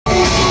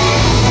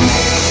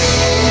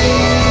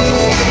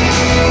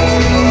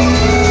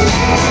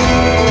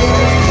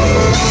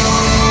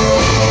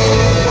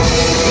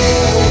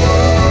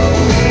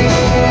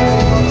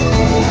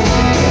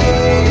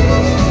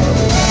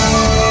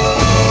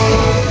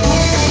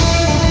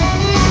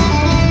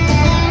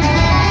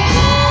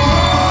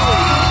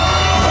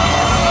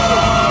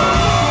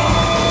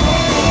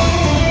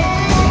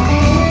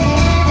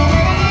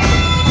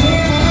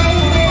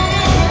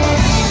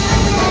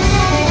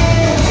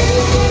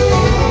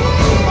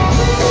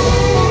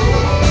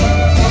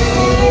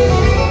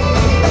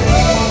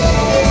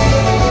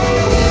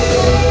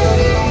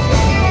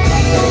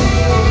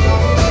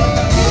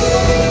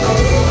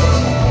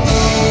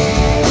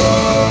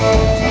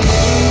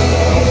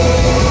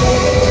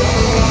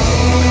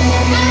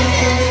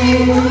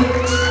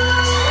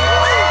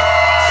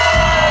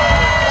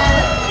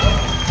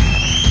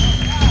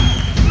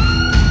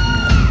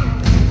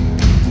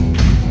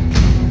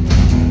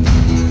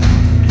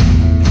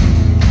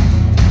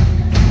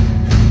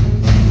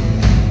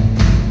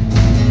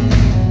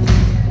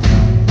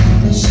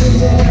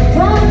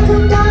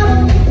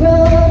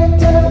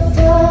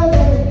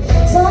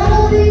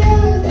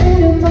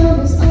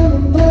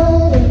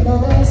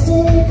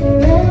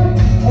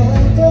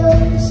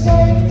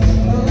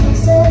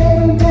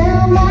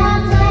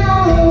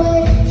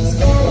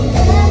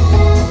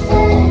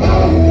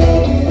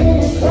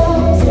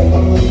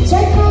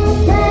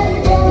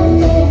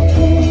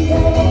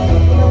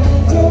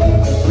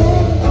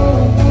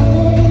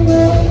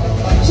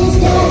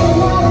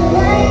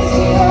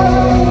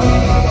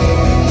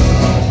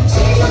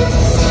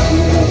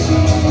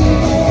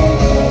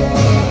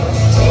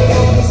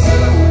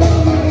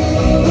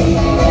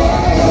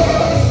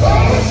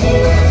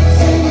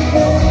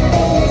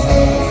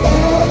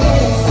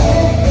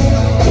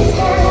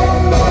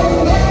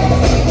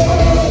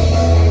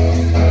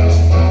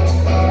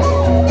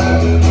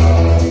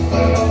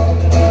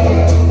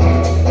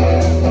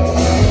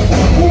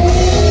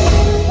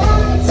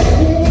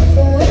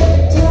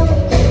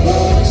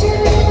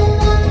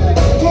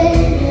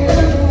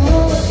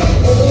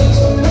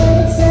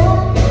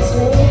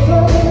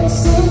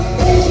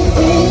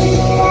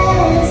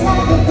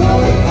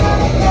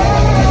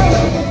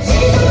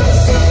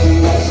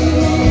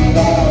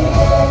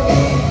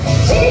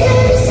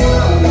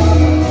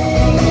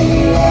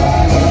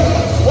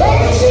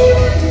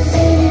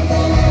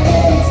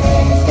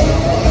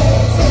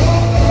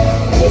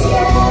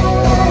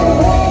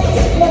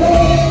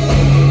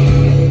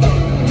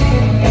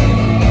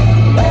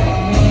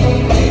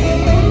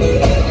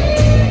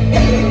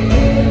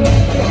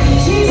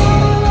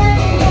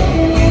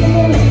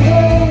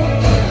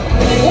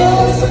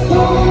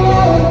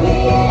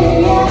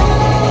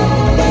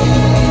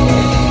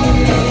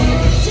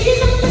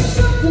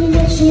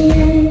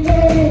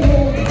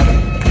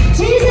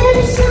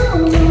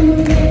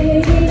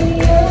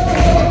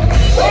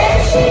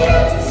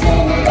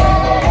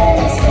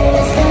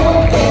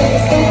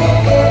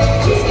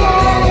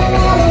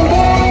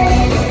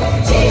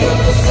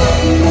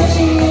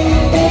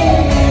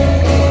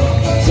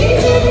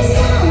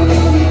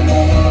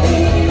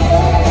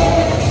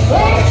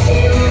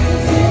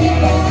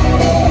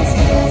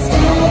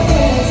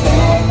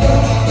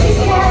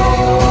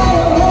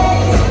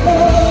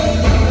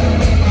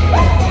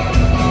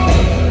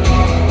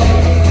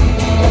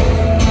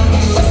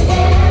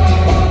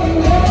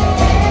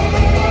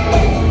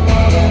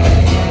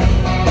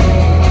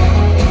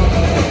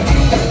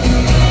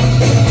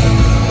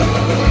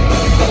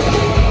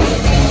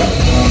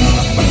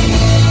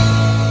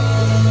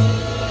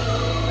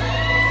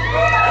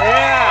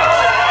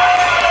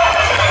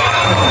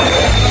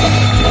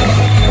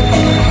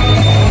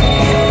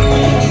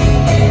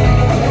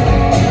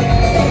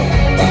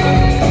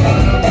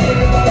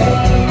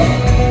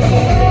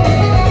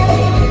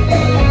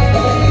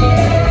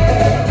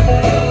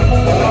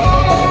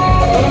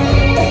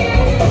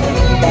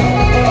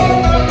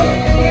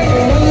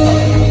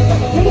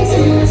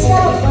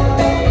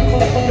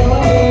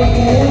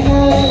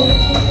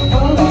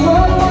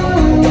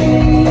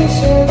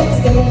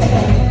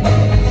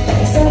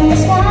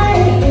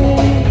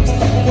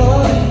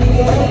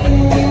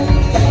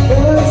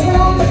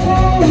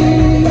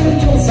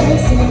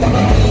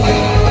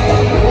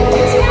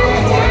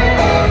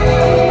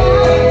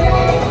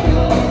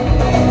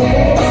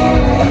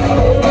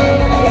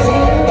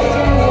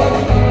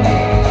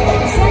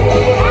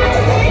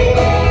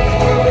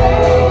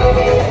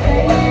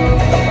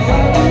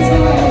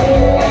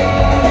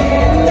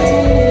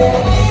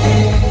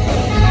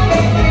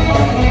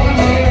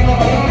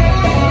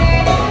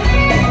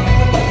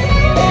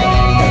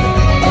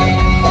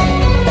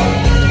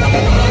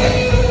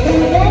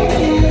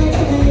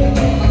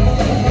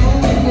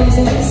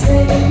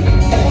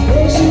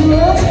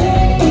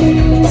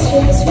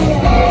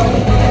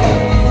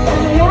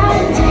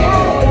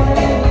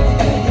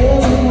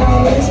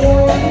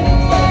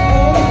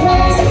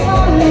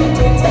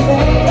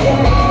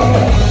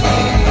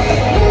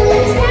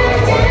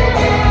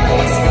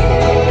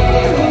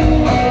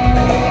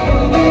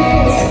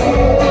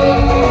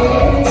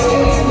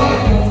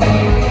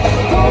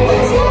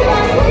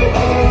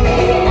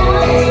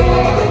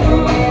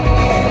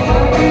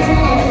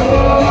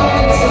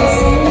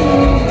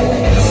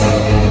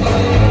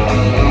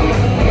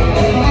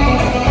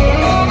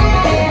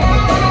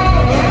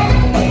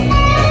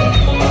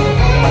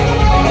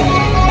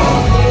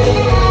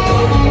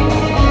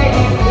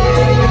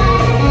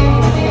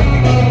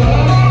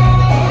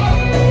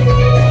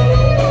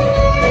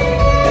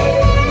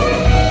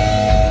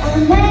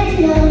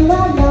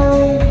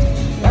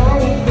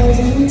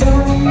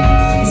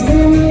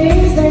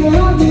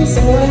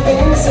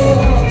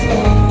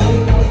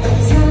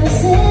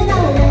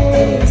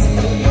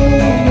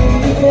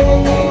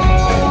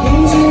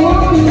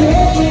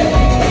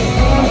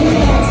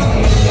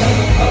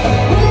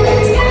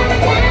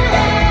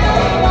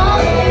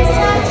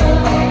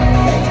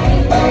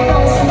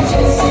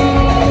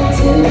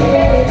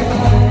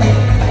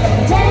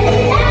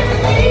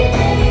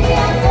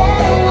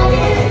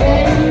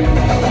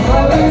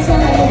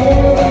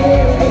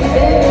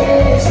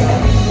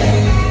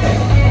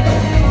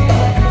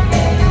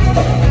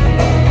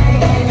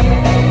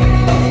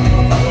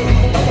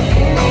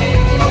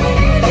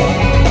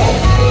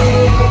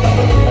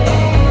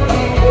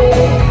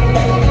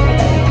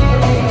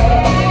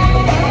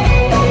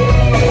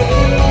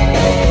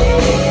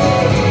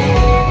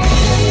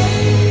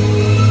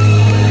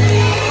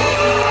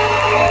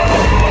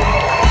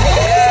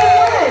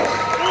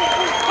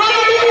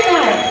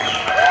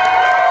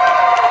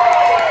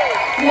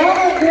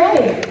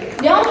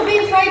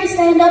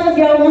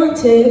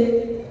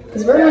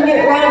because we're going to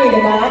get rowdy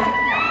tonight.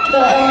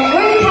 But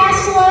we're the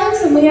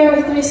Castfellows, and we are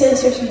the three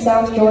sisters from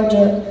South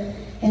Georgia,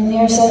 and we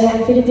are so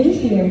happy to be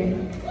here.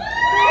 This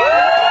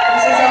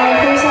is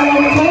our first time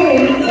ever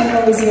playing in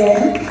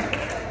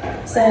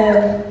Louisiana. So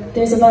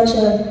there's a bunch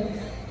of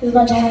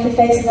happy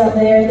faces out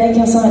there. Thank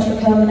y'all so much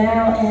for coming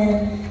out,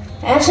 and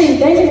actually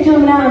thank you for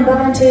coming out and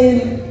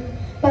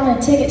buying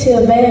a ticket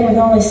to a band with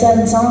only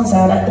 7 songs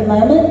out at the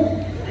moment.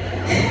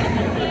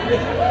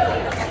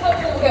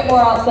 Hopefully we'll get more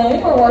out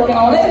soon. We're working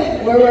on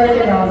it. We're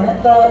working on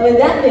it. But with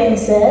that being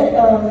said,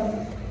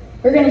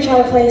 we're going to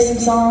try to play some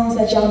songs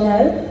that y'all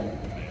know,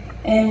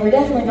 and we're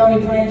definitely going to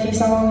be playing a few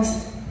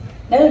songs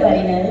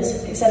nobody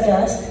knows except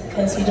us,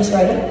 because we just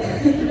wrote it.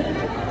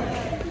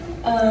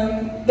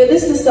 But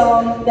this is a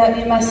song that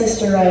me and my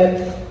sister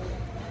wrote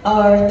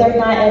our 3rd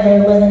night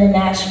ever living in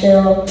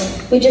Nashville.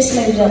 We just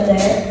moved up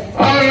there.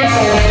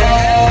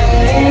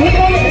 And we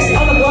wrote it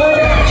on a blow-up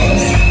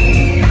mattress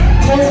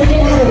because we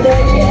didn't have a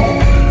bed yet.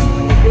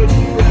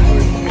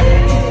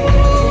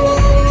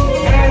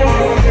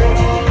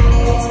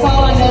 It's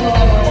called I Know the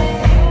Number.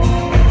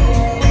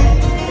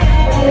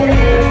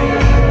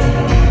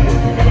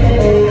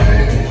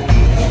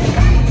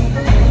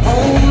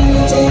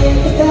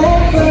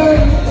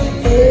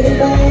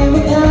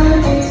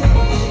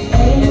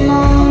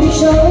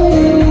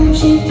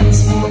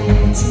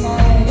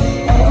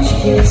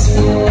 Kiss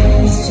my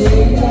hands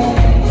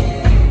tonight.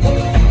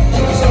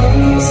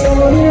 Sun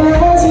slowly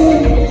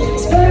rising,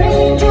 it's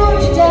burning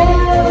Georgia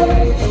down.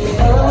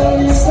 All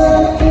this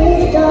love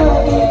pretty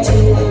dark into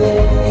the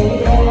rain,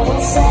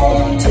 outside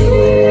into the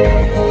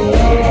rain.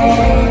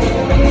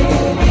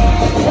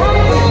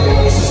 Like the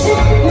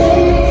Mississippi,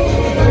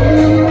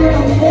 running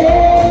around the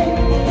bed.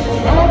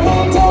 I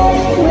can't tell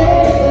you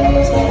where it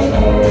goes, but I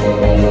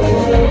know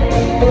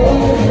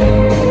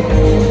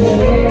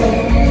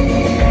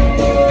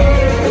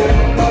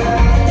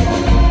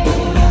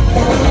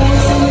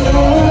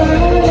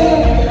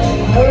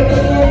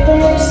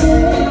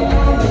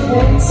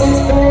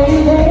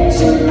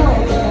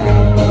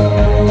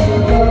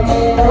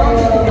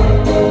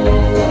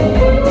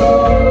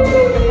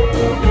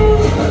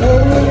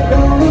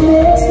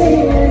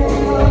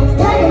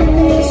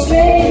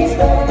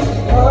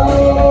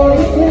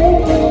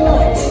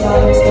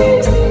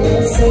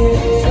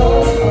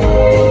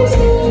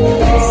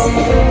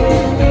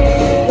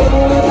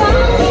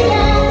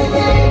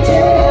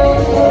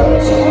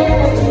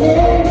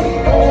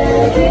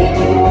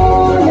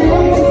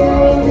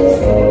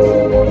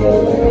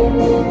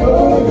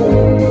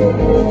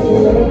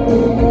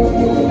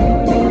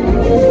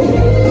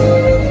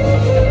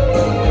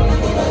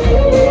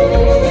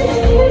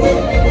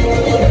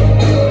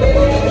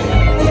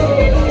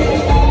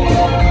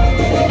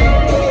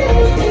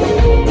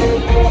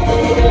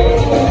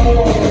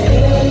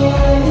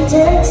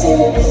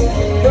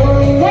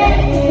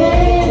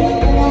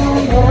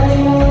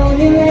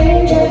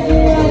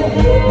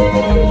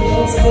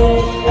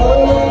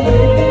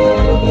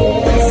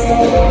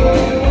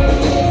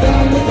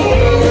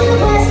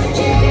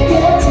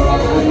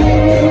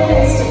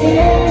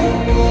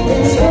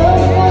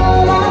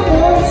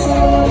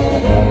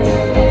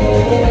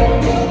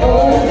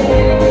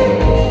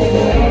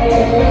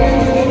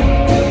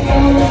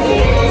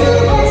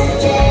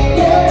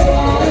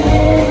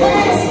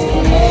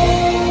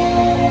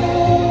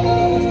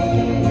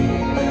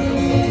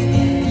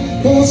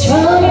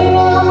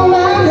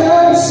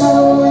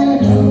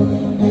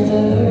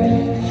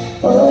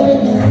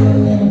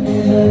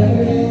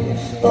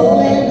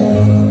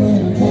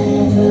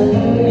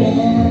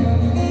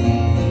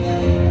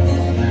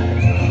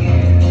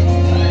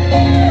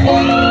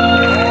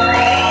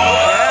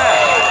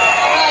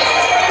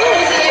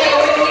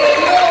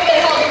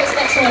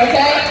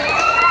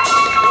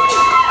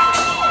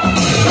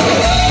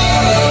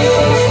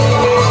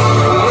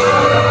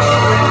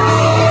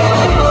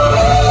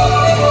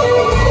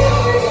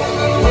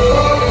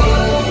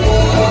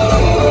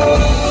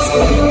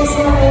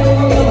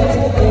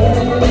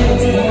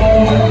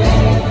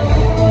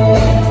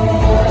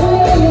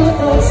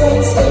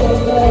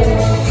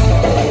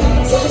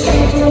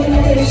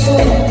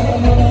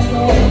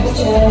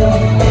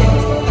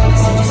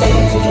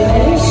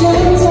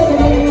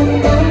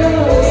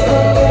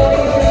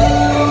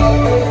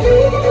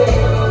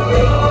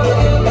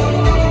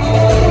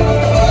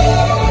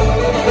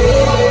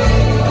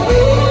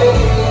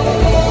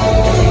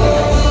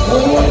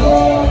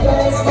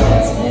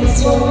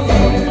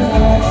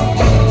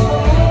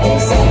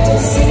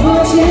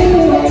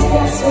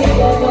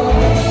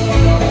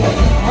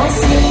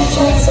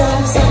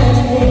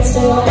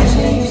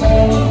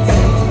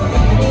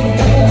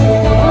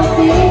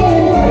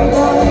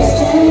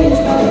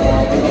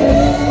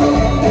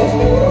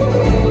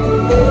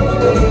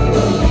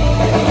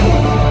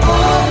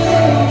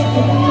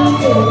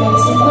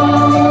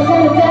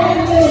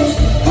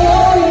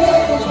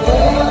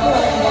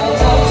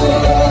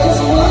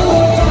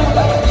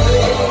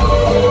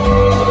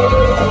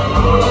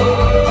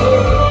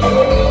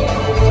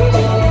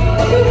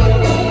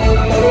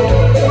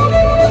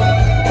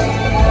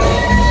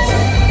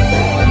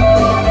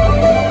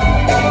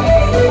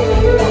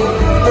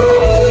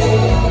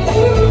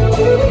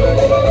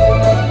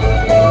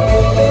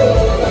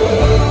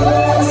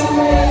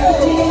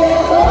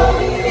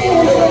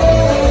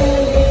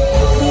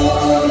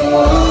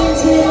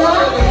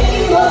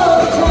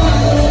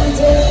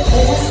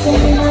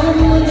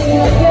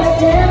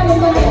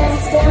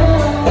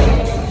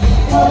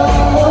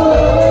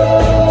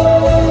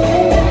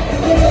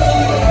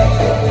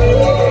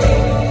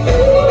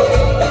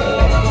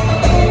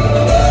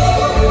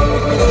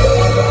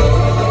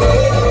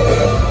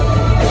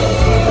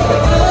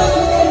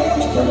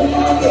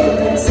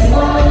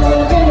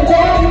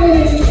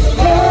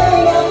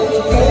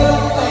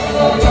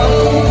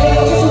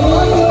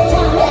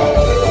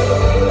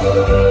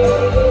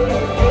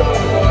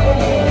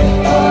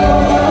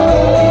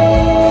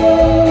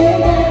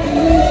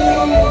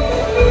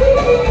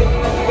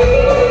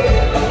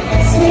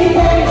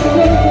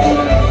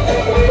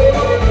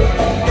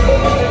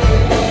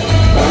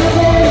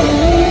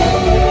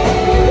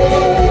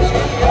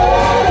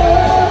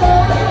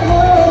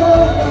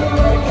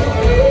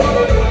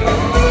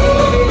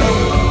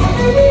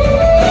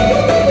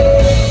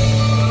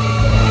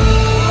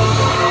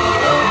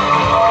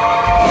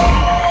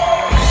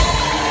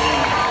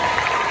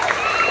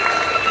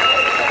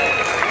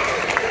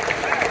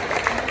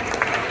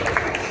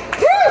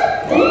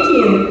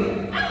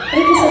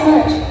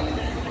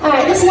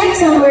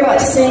about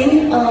to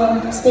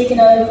sing, speaking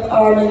of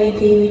our new EP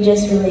we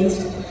just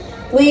released,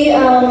 we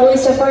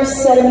released our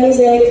first set of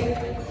music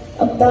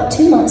about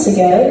 2 months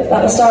ago,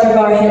 about the start of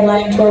our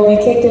headlining tour. We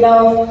kicked it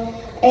off,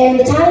 and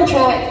the title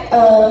track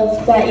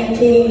of that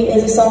EP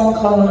is a song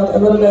called A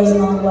Little Goes a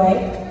Long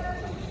Way.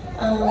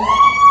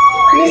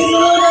 This is A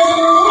Little Goes a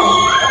Long Way.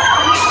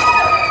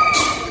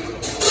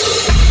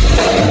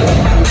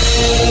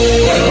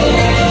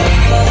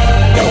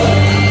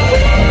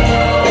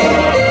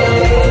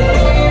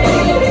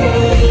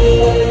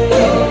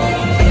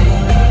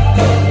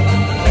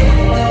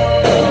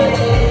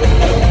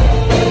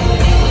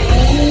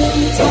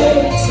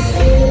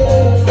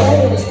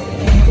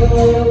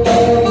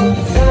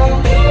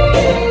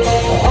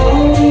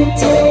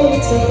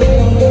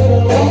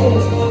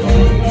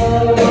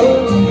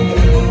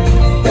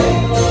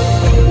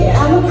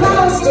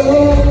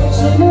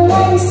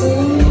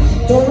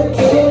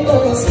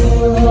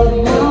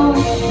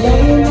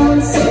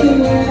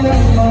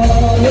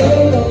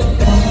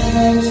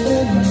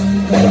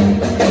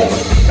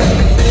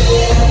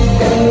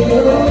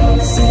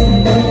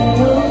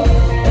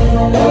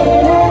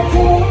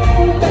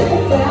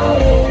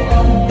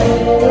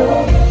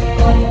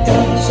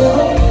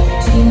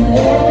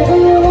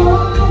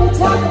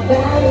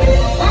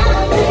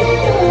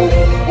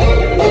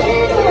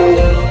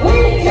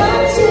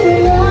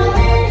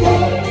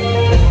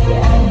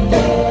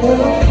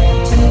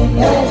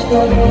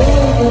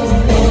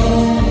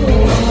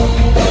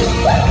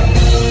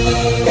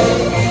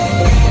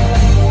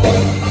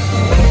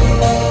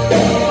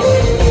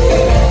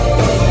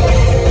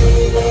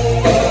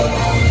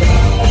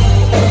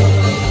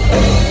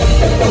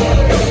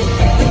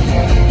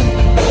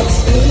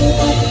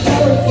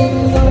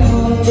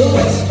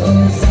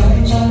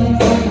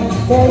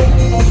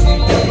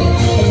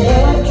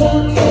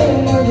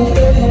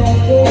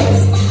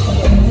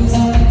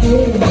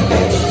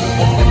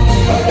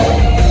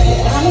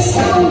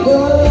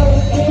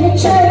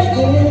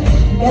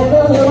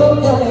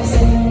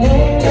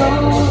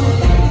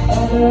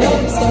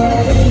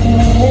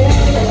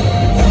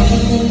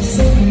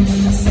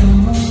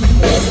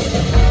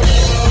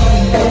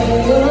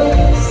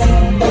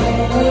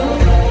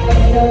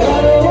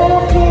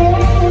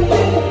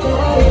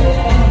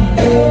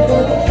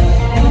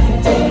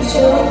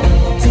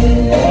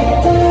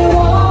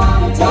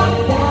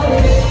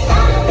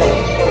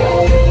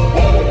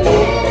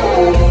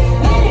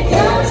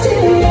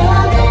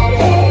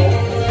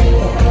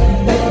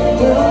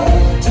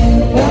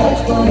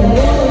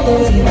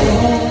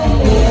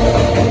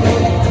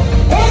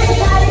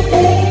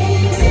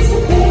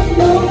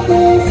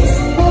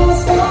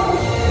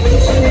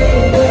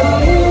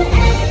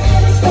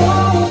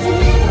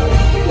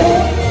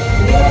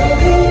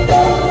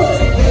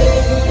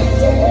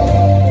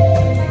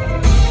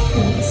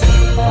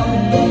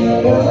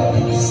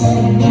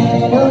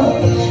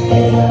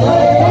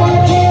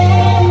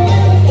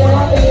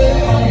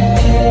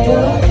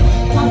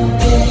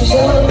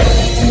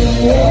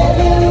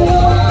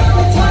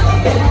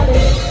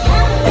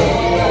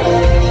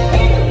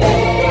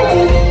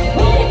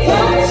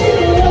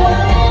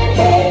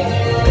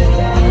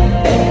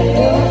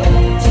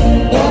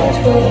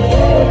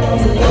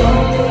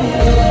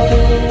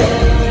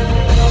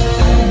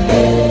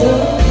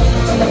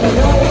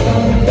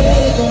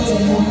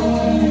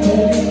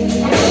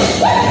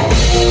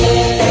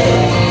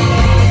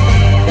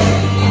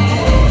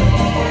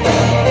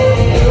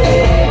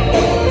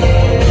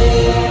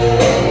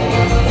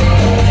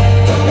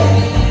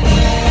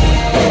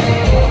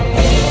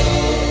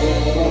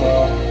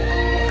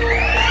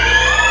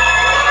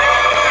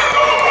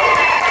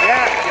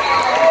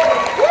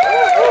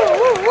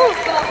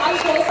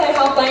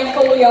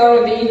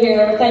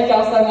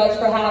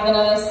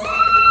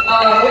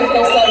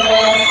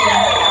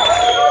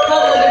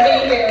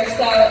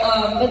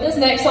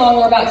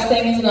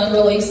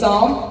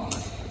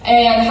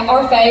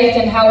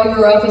 And how we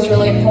grew up is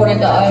really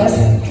important to us.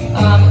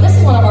 This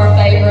is one of our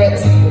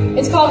favorites.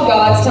 It's called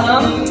God's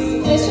Time.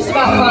 And it's just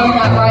about finding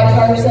that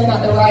right person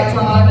at the right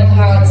time and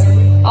how it's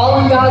all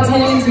in God's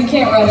hands. You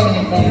can't rush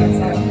anything.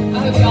 So I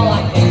hope y'all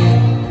like it.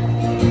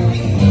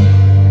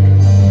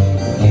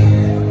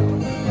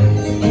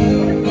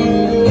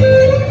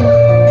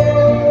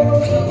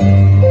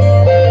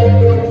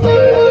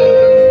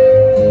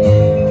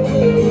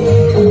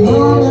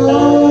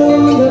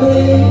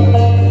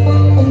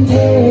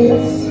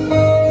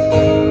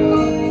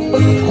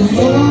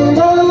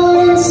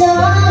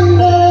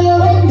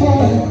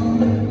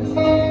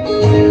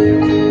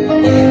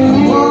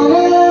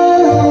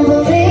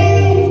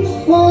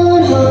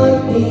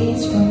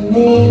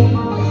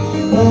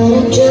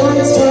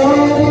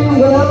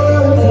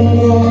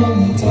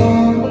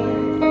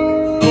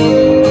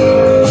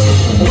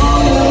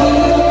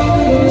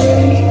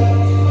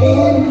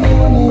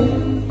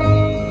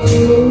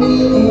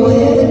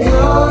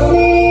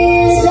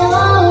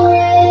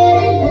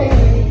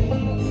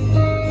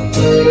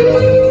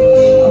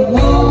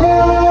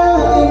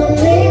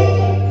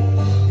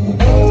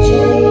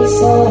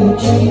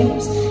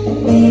 dreams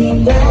and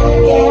be back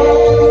at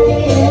the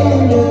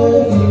end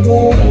of the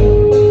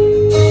day.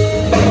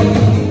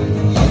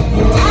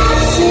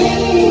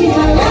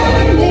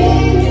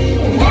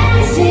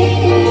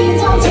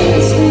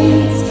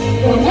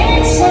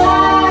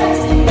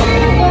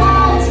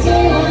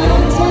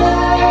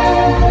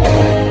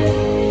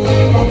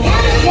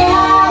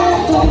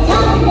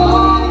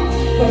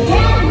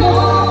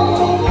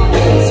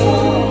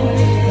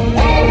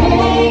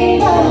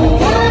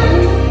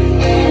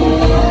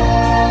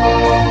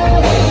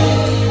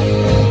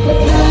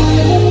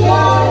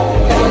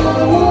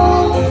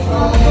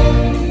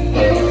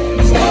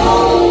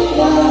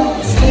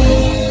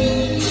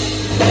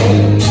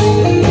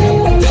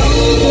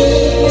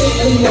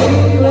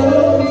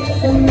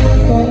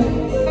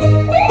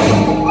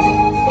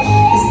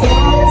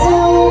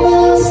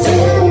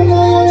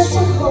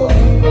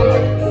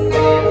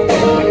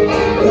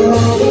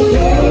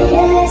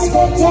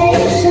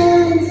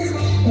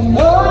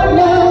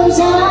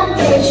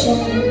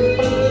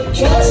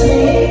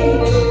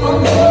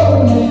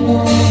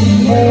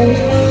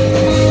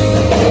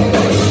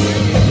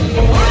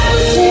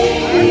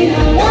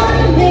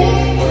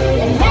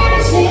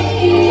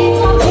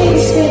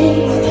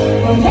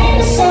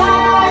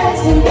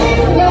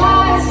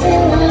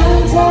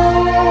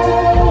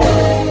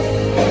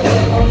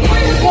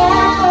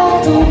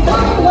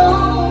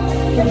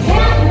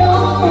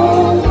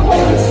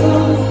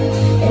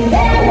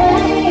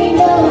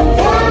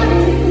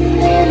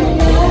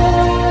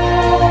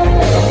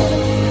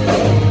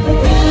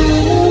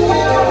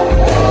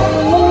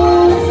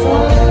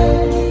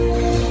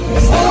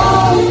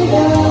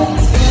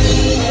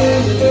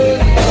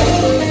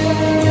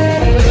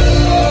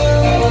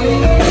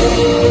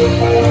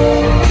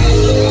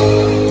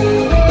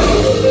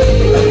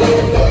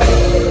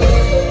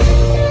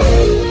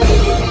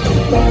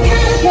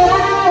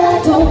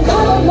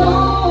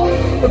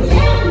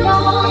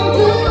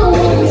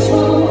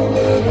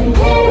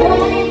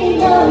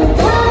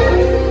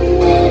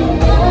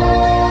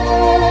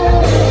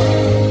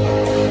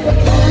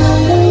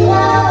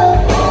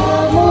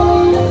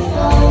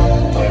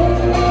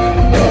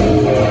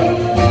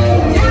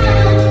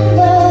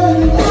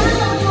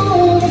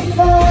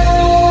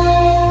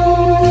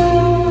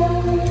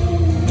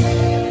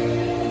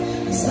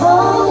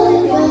 all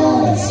in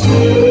God's time.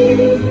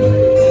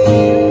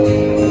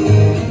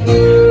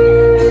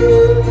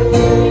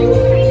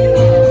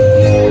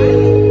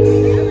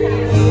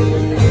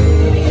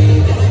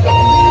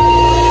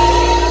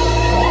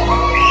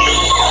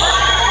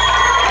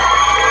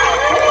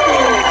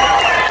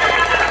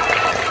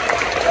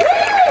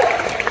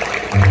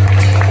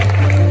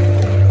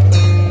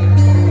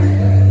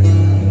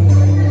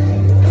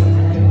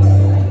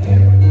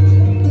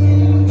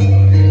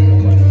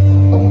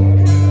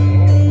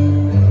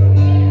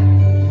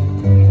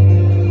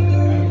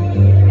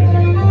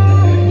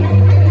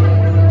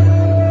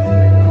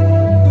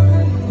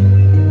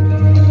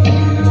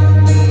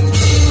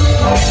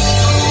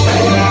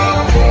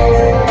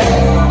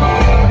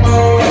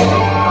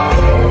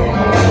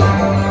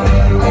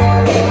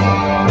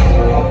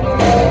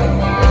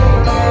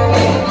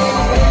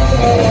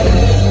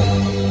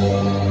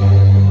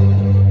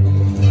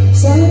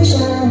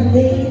 Sunshine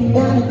leading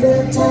down a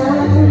good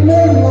time,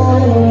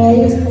 moonlight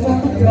raising from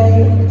the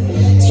grave.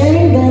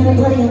 String band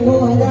playing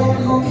more of that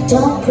honky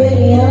tonk, pretty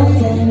young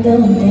thing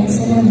going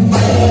dancing in the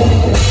rain.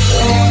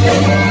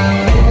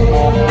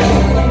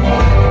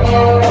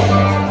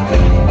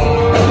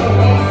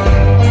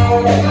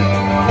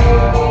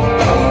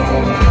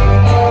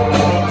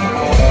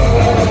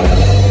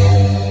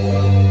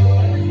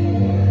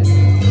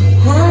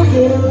 High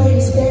heel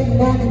lady spitting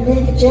at the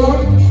knickerjack.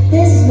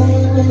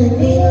 Businessman with a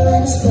needle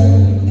and a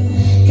spoon.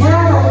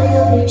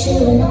 Coyote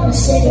chewing on a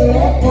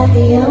cigarette. Pack of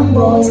young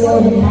boys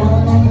going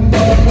howling at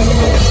the moon.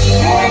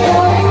 Hey,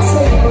 darling,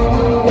 sleeping on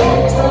a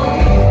black top.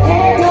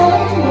 Hey,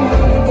 darling,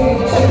 running through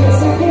the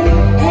trees of me.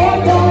 Hey,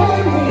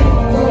 darling,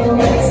 leaving for the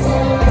next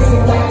time. It's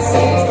about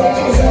 6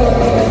 pictures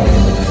over.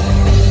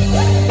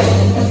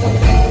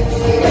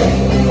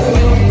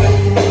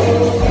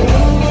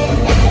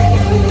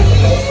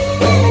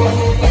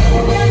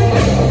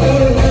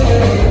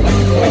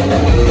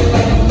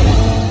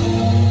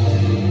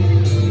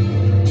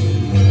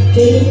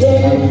 Feet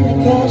dead and they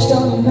crashed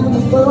on the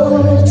number 4.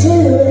 2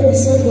 little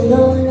sick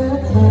blowing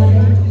up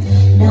high.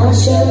 Not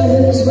sure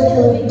whose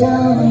will be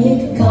done. You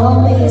can call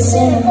me a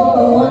sinner for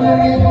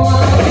wondering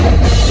why.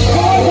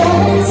 Hey,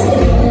 darling,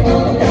 sleeping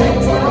on the back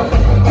top.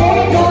 Hey,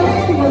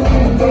 darling,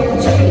 running through the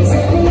trees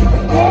of me.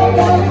 Hey,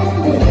 darling,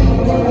 leaving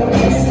for the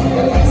next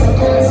time. It's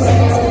about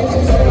 6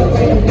 pictures over.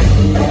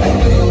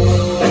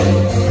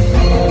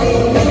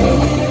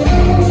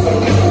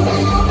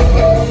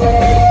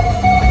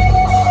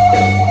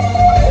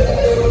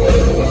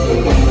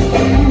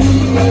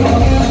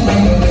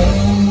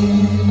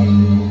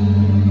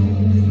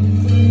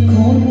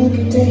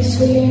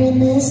 Sweeter in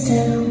this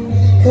town.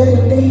 Could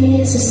it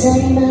be it's the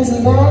same as the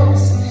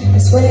last? I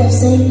swear I've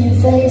seen your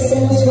face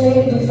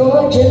elsewhere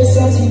before, just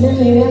as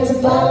familiar as a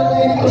bottle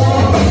in a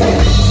glass.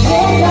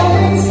 Hey,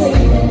 darling,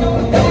 sleeping on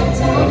the back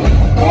top.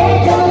 Hey,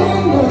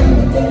 darling,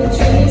 running through the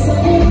trees of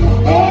me.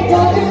 Hey,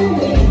 darling,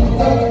 leaving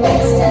for the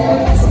next time.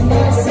 That's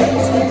about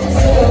 6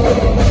 pictures over.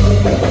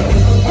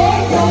 Hey,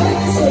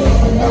 darling,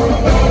 sleeping on the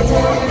back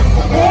top.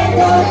 Hey,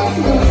 darling,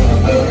 running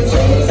through the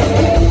trees of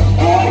me.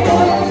 Hey,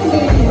 darling,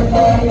 leaving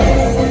for the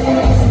next time.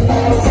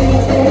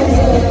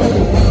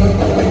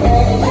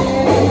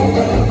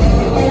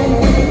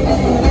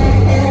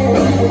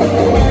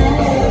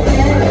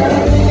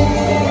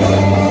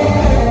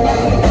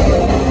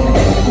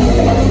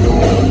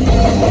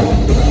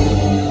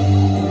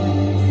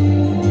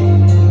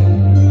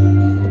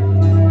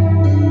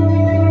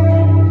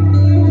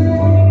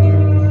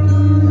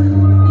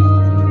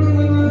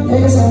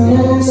 There's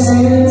no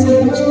sense,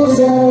 pictures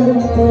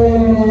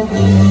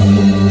open.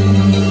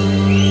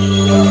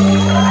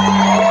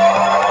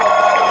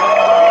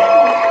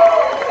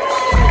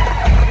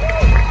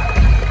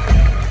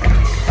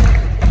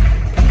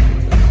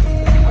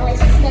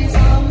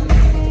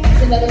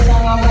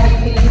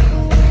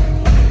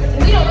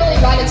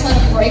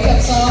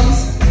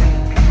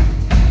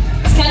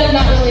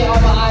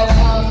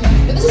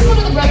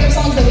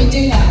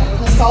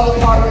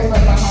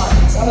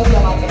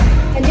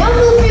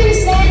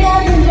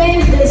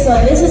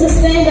 This is a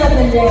stand-up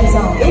and jam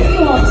song, if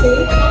you want to.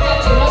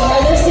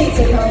 Those seats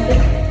are comfy.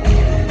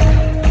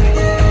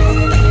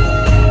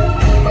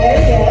 There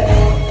you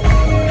go.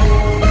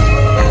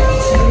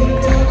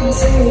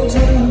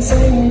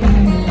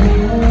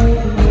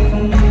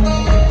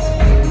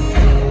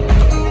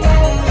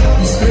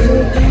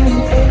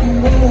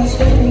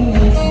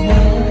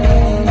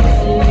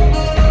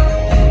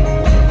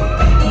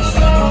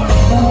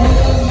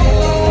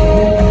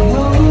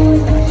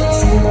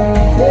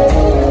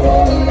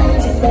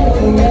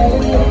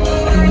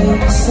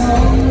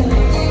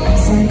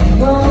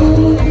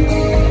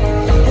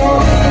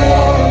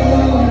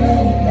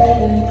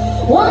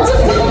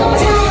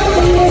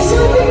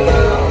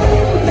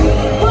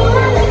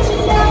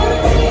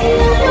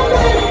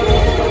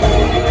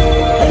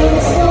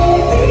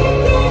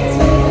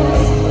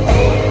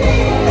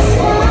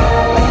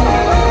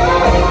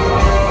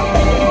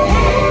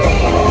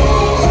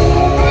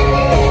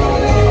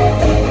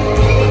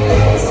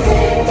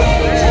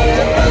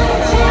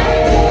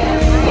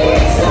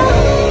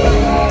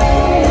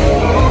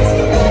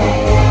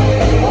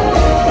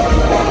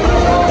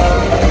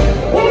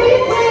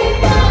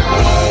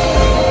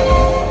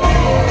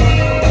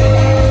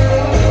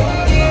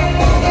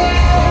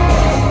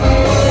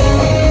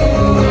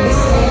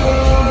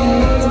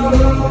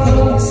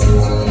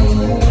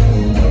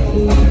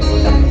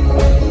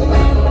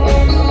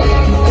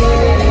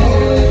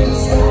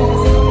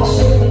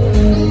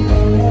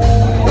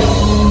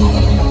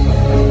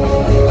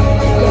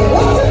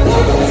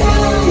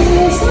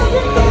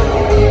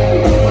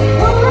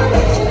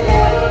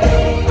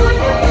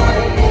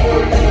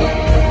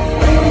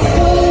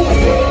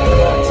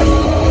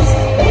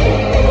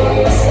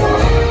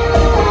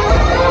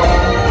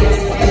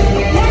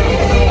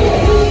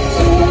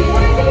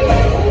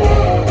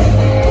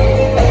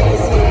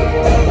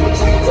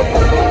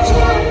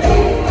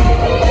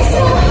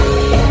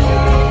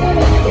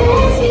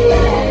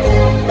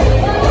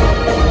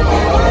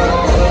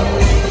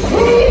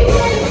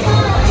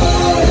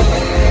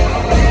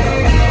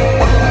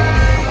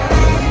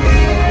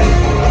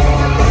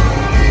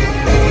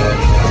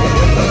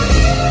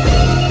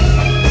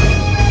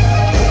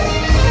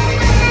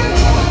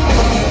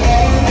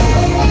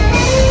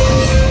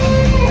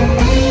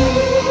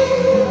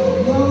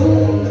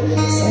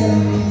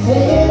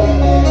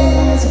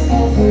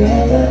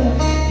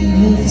 You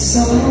wrote the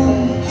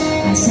song,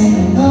 I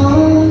sang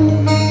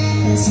along.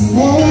 There's a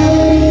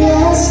melody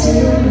I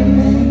still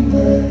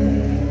remember.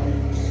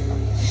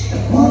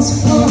 Once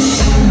upon a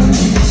time,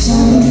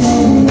 something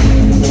for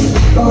me.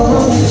 Oh,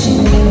 I'll let you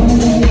know,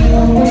 maybe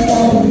I'm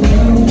without a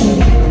memory.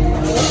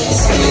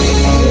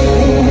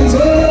 Hands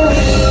were up,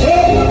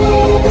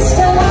 waiting in the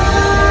sky.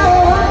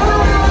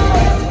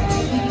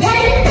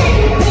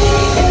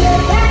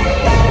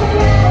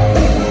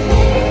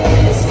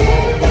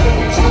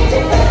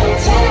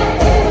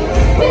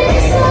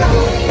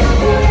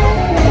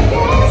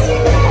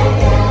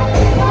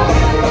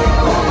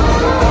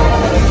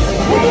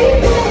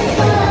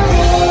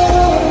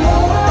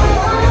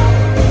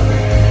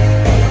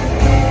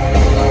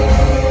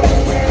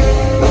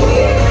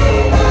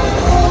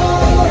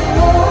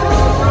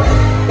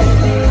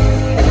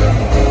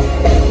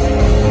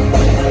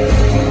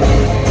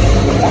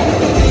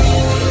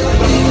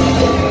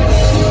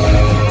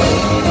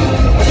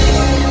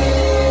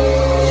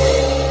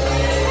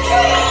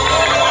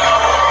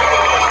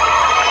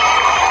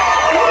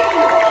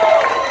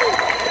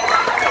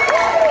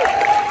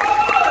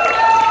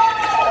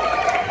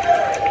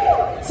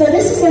 So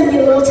this is going to be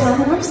a little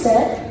time in our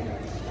set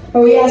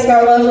where we ask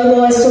our lovely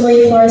boys to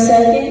leave for a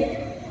second.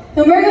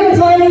 And we're going to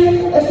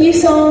play a few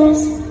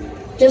songs,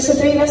 just the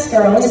three of us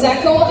girls. Is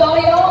that cool with all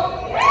y'all?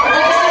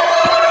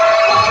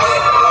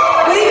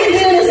 We've been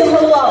doing this a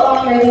whole lot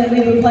longer than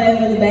we've been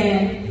playing with a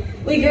band.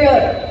 We grew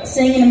up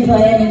singing and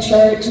playing in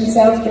church in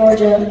South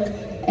Georgia,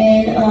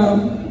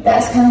 and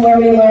that's kind of where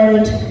we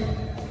learned,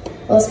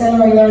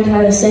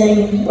 how to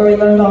sing, where we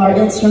learned all our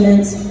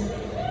instruments.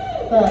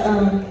 But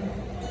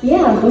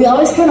yeah, we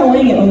always kind of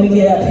wing it when we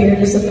get up here,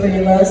 just the three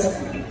of us.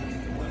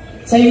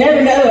 So you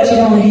never know what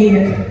you're going to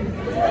hear.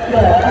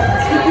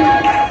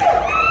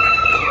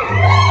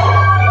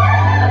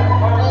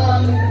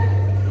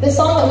 The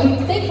song that we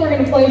think we're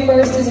going to play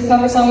first is a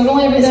cover song. We've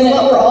only ever Is done it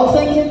what we're all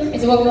thinking?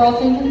 Is it what we're all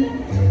thinking?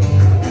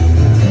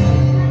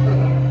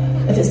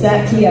 If it's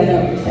that key, I know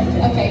what you're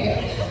thinking. Okay, good.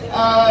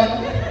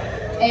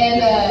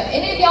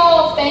 Any of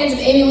y'all fans of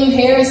Emmylou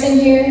Harris in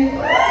here?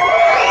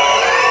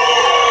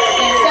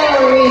 So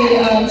are we.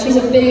 She's a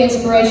big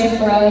inspiration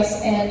for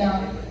us, and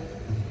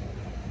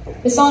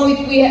the song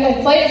we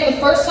had played it for the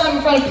first time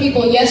in front of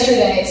people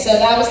yesterday, so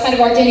that was kind of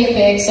our guinea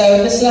pig.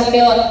 So this is, I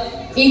feel,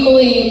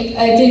 equally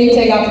a guinea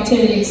pig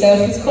opportunity. So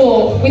if it's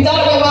cool, we thought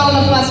it went well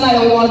enough last night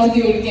that we wanted to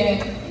do it again.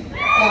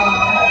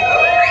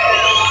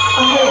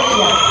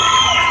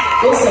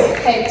 We'll see.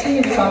 Hey, tune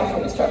your guitar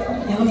before we start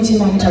playing. Yeah, let me tune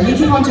my guitar. You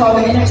keep on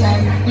talking,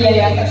 entertain.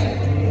 Yeah, I got you.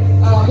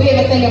 We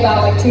have a thing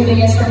about like tuning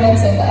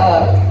instruments, and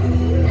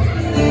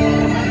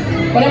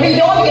whenever you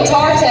don't have a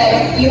guitar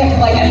tech, you have,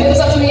 like, if it was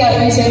up to me, I'd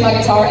retune my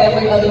guitar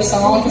every other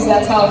song, because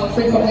that's how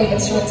frequently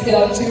instruments get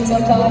out of tune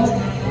sometimes.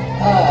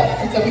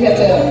 And so we have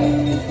to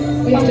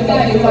make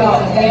do about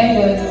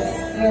banjos.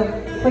 They're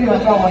pretty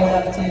much always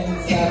out of tune.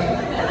 So,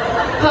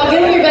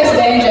 Give me your best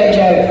banjo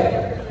joke.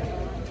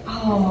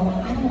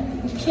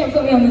 you can't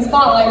put me on the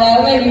spot like that.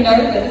 It made me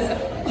nervous.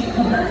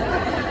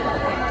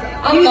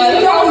 I don't know.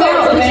 The song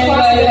about the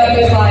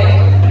banjo is like,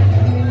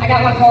 I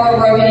got my car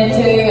broken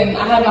into, and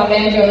I had my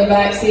banjo in the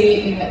back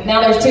seat, and now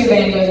there's two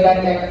banjos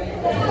back there.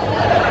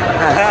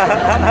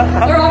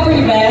 They're all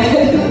pretty bad.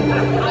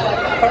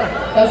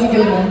 That's a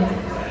good one.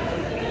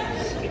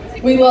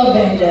 We love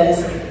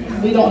banjos.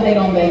 We don't hate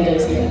on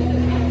banjos here.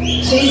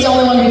 She's the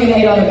only one who can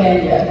hate on a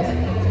banjo.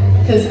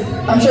 Because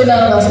I'm sure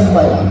none of us can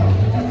play one.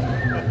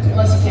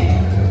 Unless you can.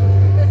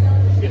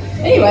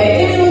 Anyway,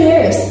 Emmylou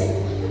Harris.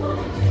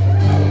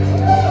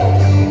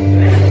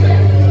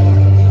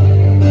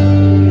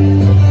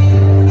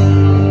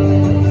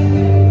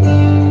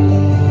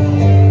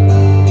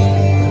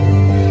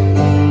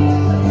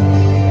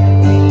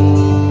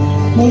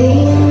 Me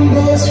and my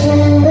best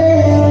friend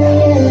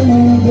Ellie in a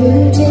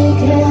blue tick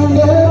held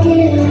up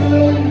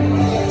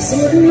in,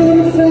 sitting on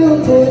the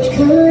front porch,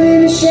 cooling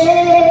in the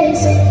shade,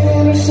 singing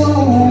every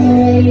song on the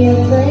radio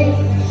play,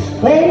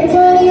 waiting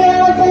for the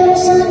Alabama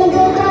sun to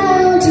go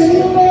down to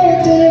the red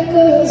dirt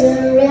girls in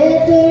the red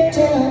dirt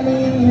town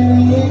named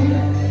Lillian.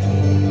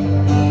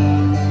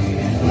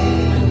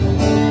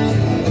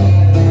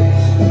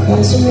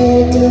 Across the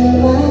red dirt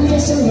line,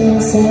 just a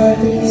little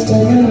southeast of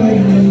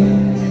Meridian.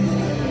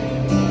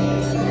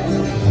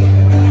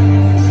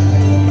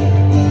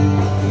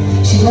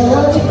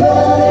 Loved your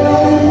brother, I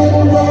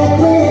remember back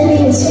when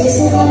he was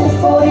fixing up the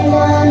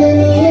 49 in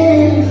the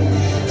end.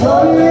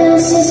 Told her little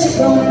sister,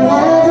 gonna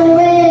ride the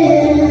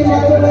wind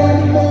up around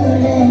the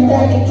moon and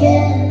back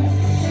again.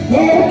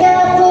 Never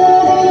got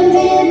further in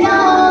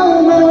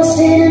Vietnam. I was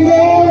standing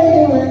there with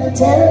her when the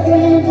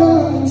telegram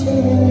comes from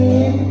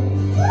Lillian.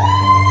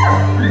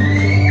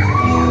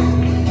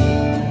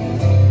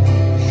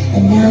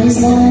 And now he's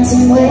lying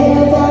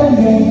somewhere about a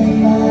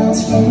million miles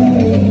from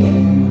Meridian.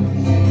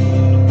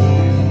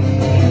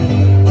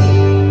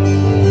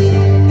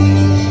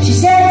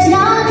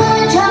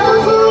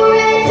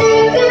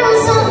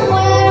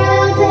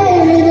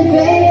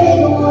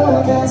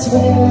 That's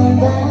where I'm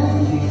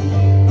bound.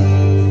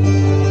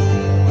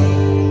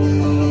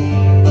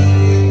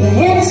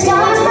 And the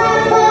sky's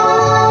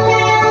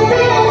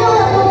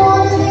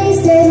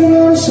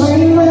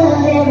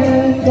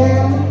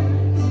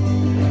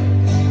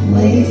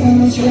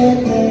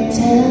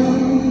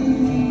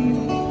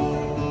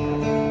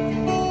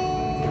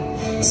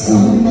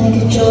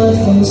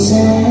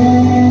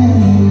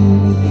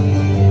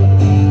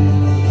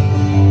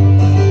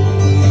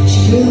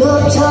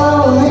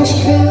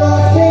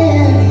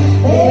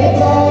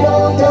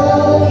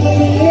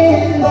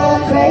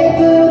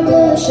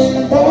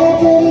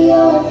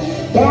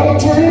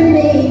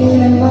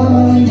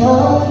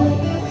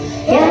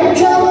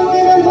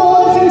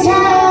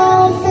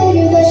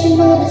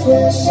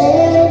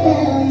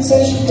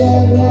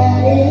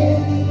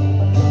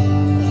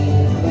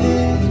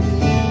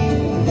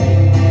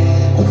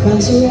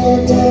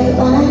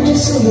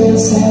Nashville,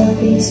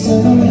 southeast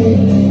of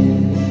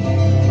Meridian.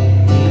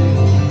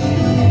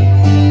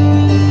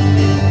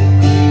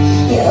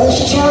 Yeah,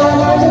 she tried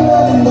hard to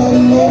love him, but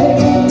he never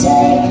did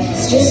take.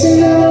 It's just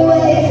another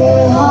way for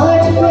her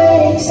heart to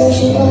break, so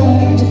she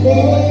learned to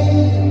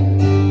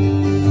bend.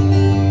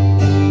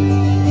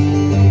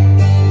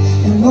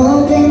 And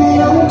one thing they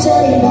don't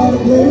tell you about the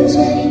blues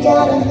when you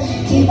got them,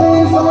 keep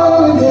on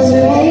falling, cause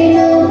there ain't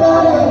no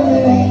bottom,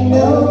 there ain't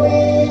no end.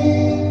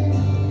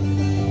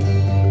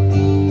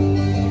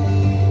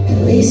 At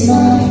least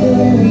not for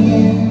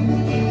Lillian.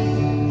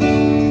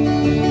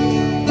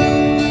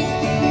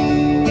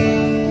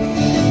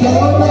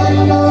 Nobody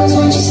knows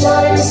when she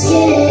started to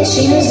skid.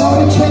 She was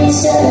only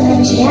 27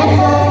 and she had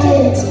 5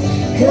 kids.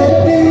 Could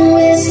have been the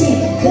whiskey,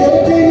 could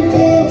have been the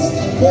pills,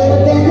 could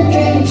have been the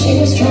dream she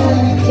was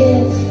trying to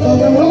kill. But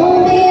there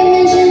won't be a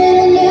mention in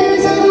the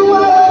news of the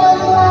world of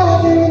the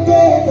life and the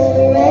death of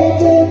a red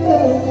dirt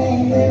girl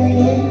named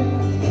Lillian.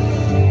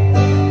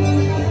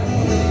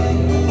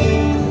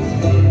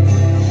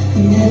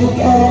 We never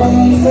got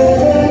any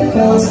further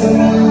across the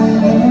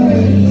line of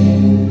Meridian.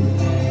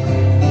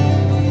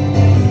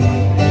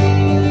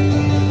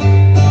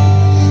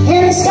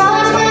 And the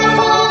stars might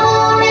fall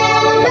on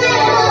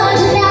Alabama,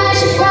 tonight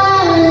she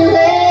finally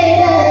laid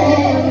that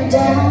hammer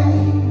down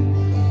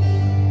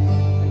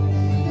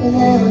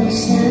without a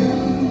sound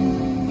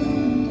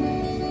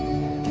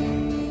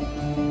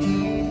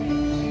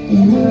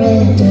in the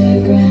red dirt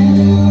ground.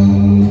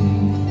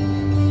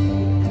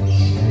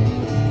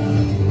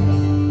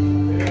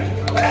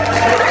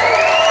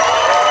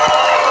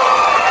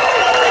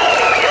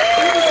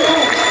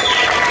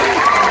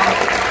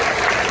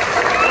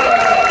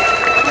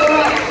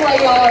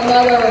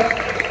 Another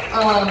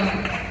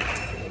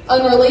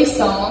unreleased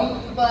song,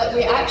 but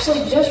we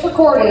actually just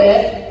recorded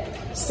it,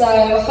 so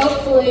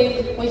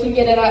hopefully we can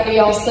get it out to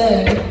y'all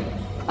soon.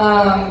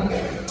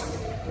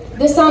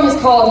 This song is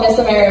called Miss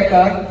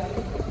America,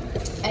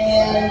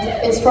 and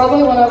it's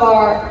probably one of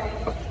our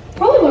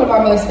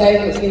most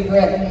favorites we've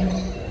written.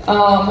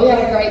 We had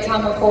a great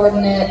time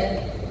recording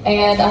it,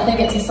 and I think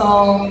it's a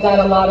song that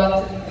a lot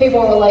of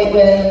people relate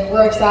with.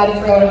 We're excited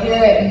for y'all to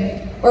hear it,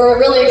 and we're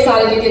really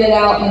excited to get it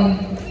out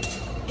and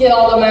get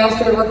all the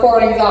mastered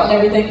recordings out and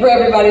everything for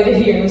everybody to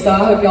hear, so I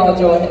hope y'all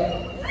enjoy it.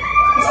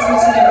 This is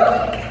Miss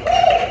America.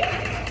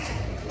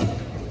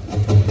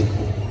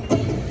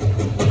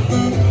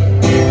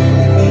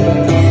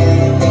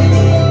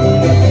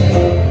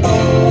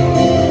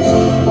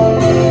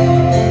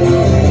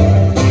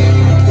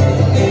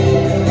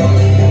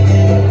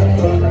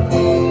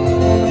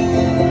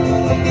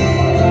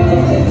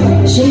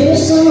 She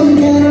was some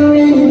kind of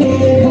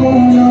renegade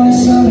born on a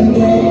summer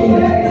day.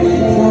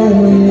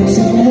 Fireworks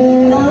in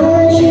her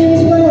eyes, she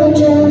was well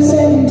just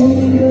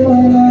 17,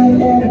 growing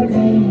up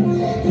evergreen.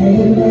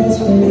 Headed west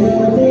for the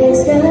big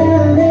sky,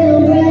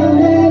 little brown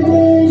hair,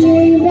 blue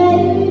jean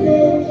baby,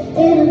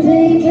 in a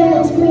pink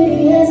house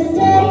pretty as a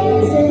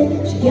daisy.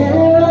 She got a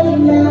Rocky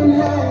Mountain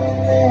high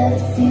and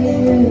left a few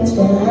roots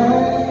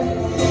behind.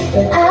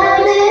 But I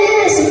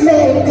miss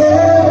America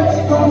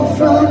on the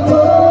front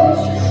porch.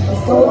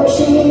 Before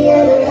she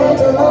ever had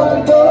to lock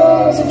her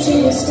doors, and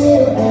she was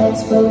still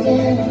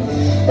outspoken,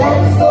 back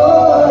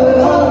before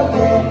her heart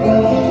got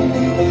broken.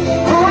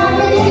 I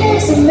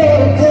miss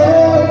America,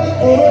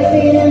 bare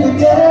feet in the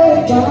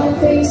dirt. John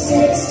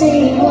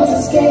 3:16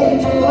 wasn't scared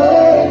to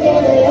work,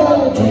 yeah, they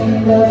all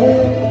dreamed of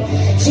her.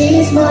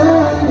 She's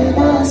mine and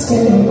I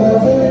still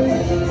love her,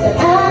 but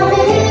I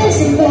miss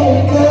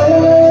America.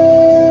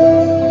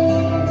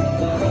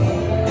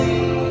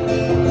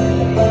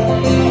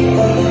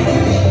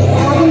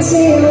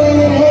 See her in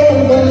her hair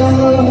down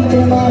home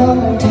through my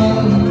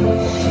hometown.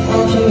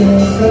 After a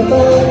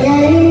football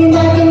game, I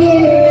can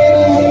hear her in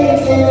a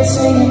hayfield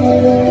singing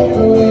with her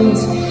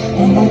ripples.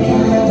 And I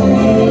kinda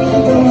hate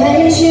the way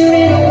she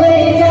ran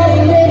away, got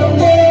a little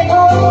bit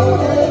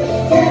older,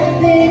 got a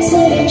big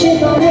city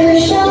chip on her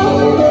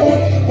shoulder.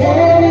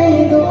 That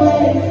ain't the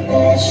way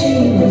that she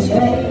was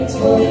raised.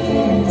 What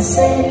can I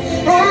say?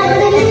 I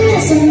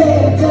miss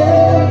America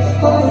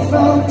on the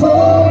front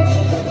porch.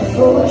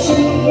 Before she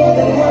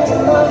ever had to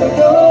lock her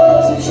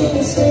doors, and she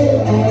was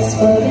still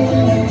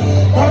outspoken,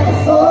 back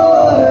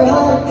before her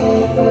heart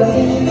got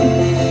broken.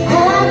 I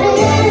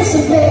miss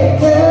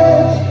America,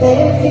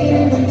 bare feet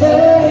in the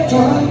dirt.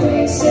 John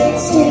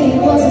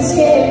 3:16 wasn't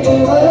scared to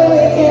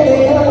work, yeah,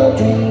 they all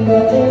dreamed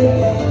of her.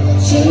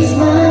 She's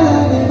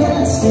mine and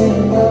I still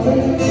love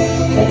her,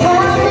 but I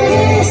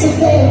miss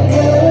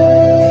America.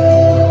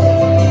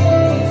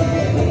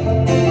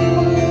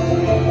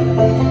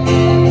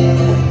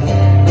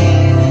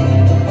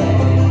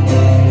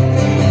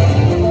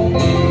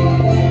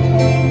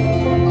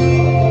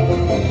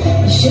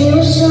 She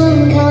was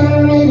some kind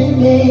of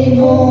renegade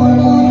born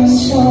on a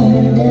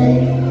summer day.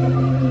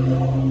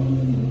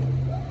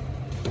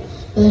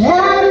 But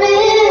I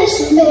miss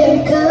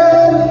America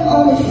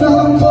on the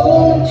front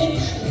porch.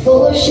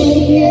 Before she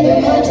ever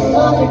had to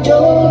lock her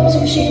doors,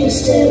 when she was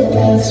still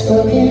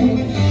outspoken,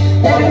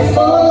 back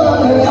before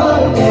her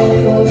heart got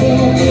broken.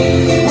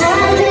 I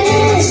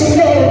miss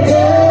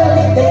America,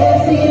 bare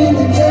feet in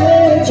the dirt.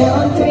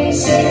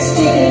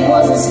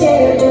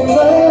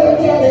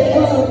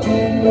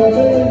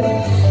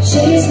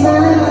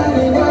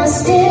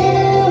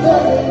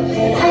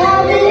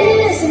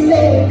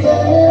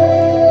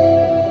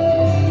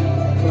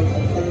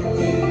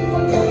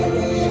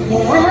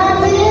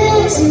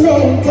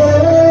 America.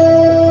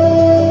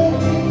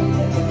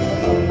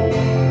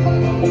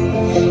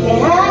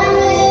 Yeah, I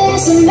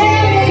miss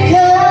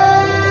America.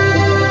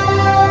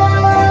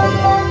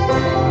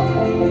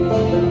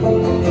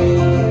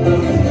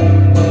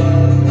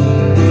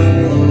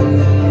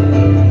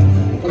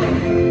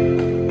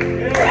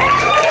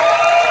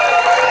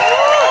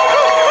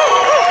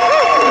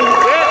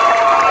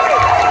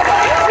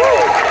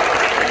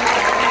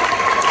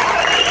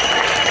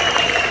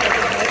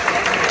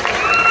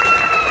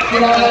 You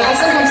know, I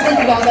sometimes think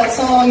about that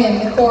song and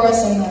the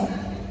chorus and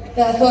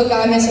the hook,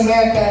 I Miss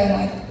America,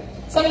 and like,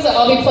 sometimes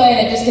I'll be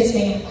playing it, just hits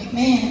me, like,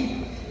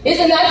 man,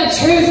 isn't that the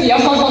truth,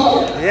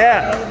 y'all?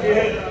 Yeah.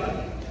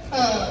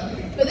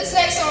 But this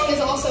next song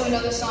is also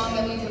another song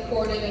that we've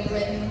recorded and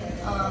written.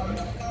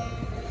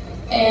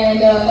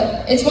 And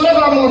it's one of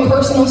our more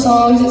personal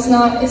songs. It's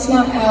not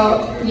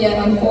out yet,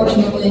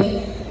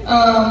 unfortunately.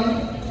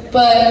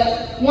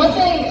 But one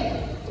thing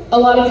a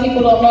lot of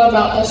people don't know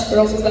about us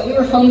girls is that we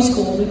were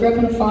homeschooled. We grew up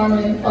on a farm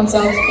in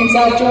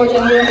South Georgia,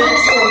 and we were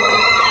homeschooled.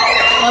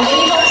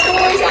 Any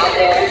homeschoolers out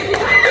there?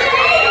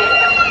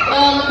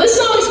 This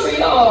song's for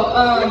y'all.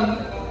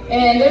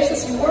 And there's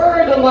this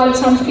word a lot of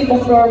times people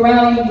throw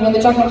around when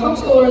they're talking about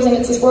homeschoolers, and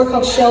it's this word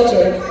called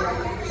shelter.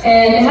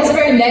 And it has a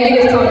very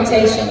negative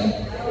connotation.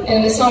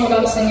 And the song I'm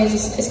about to sing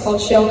is called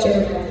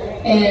Shelter.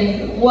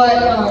 And what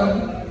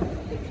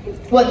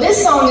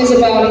this song is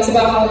about, it's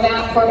about how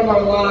that part of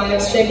our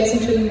lives shaped us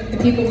into the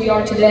people we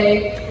are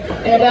today,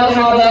 and about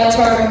how that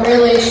term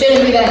really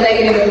shouldn't be that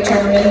negative of a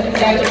term. And in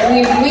fact,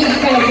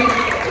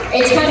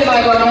 it's kind of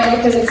ironic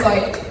because it's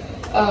like,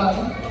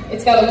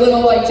 it's got a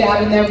little like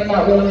jab in there, but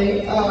not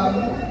really.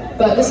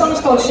 But this song is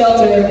called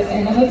Shelter,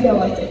 and I hope y'all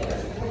like it.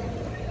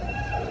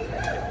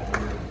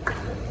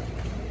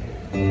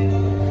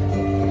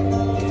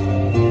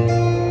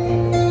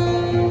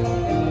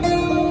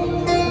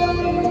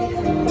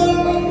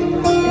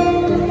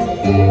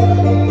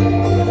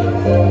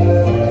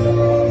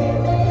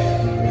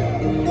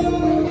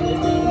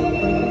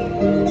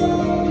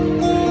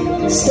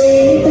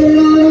 Sleeping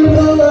on a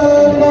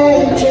blow-up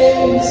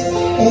mattress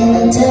in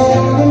a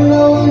town where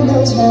no one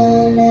knows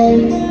my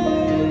name.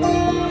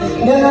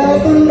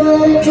 Nothing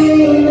but a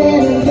dream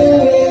and a blue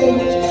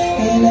ridge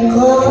and a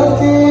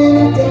cloth and a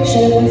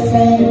picture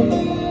frame.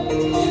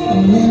 I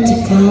went to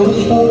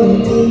college for a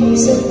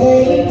piece of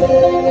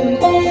paper.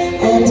 I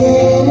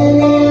didn't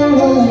even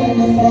learn a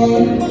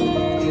thing.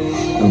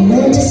 I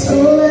went to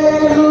school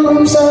at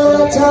home,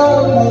 so I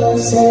taught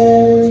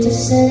myself to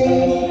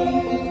sing.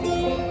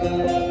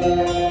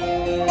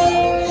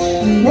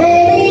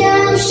 Maybe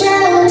I'm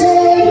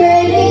sheltered,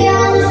 maybe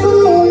I'm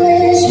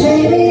foolish,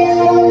 maybe I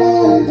don't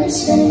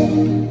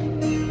understand.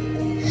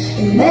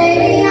 And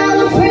maybe I'm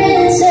a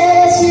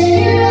princess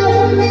in your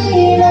open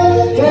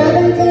meadow,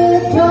 driving through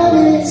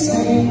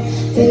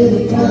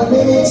the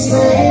promised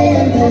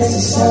land, past the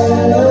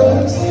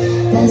silos.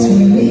 That's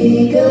where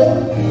we go,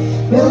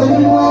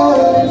 running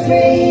wild and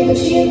free, but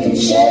you can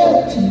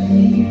shelter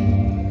me.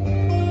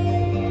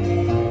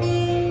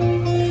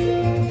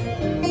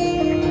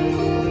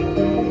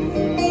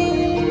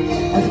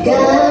 I've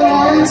got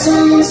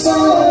rhinestones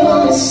sewn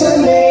on a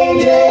Sunday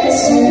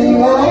dress and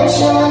light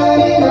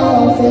shining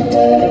off the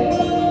dirt.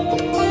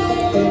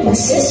 My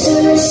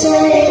sisters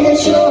say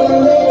that you're a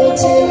little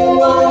too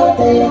wild,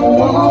 they don't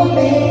want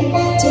me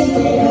to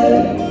get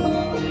hurt.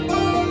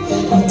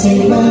 I'll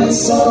take my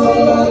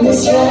soul on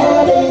this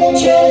rabbit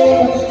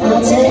trail,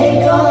 I'll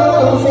take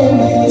off in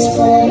this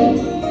plane.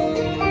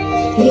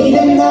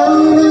 Even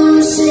though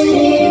the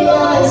city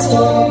lights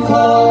don't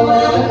call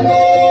my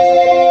name.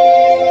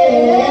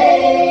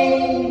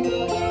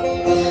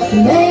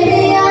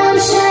 Maybe I'm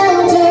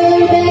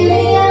sheltered,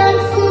 maybe I'm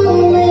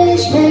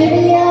foolish,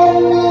 maybe I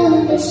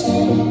don't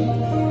understand.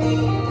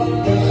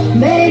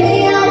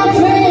 Maybe I'm a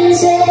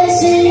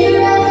princess in your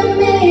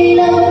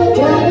Alameda,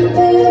 driving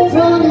through the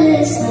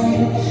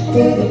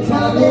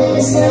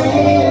promised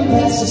land,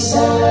 past the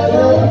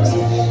silos.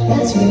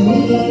 That's where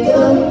we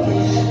go,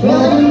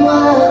 running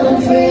wild and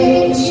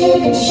free, 'cause you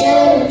can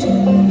shelter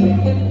me.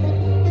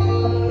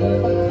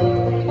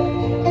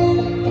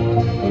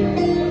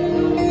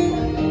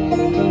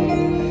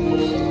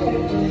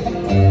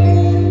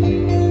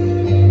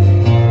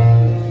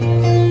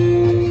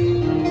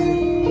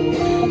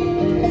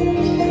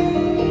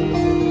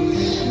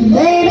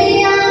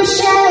 Maybe I'm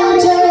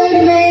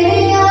sheltered,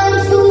 maybe I'm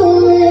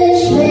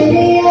foolish,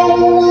 maybe I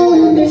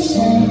don't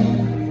understand.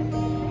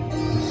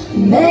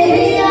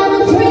 Maybe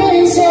I'm a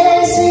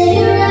princess in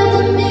your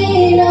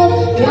Alameda,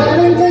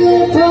 driving through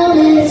the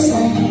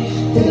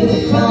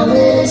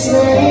promised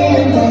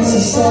land, past the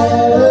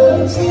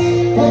silos.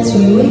 That's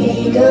where we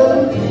go,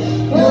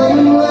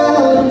 running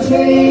wild and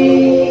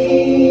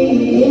free,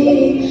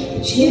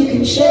 but you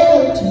can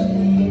shelter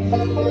me.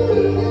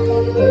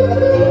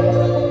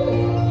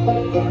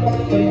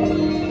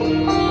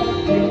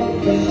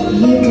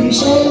 You can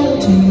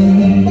shelter me.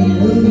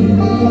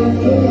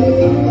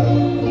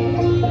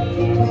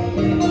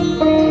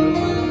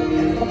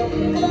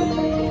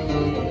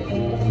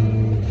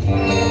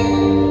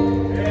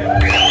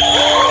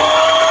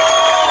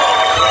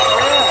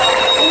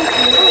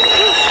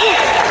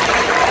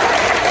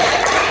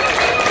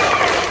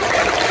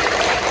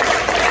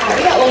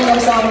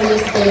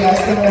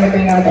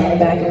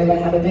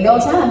 all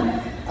the time.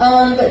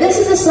 But this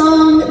is a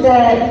song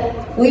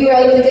that we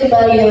wrote with a good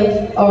buddy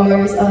of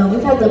ours.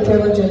 We've had the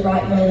privilege of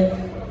writing with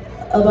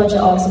a bunch of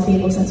awesome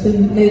people since we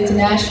moved to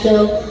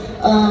Nashville.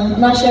 I'm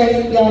not sure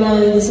if y'all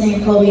know the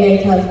singer Colby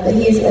Acuff, but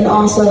he's an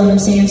awesome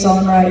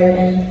singer-songwriter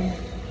and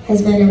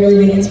has been a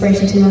really big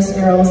inspiration to us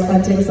girls, kind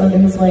of took us under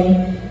his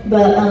wing.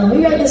 But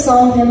we wrote this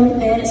song with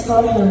him, and it's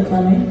called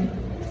Homecoming.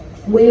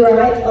 We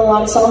write a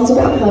lot of songs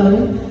about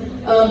home,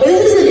 but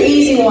this is an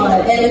easy one,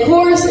 and the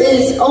chorus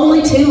is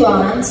only 2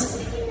 lines.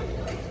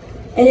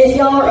 And if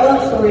y'all are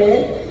up for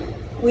it,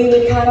 we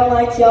would kind of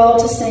like y'all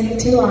to sing the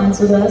 2 lines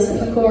with us in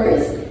the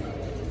chorus.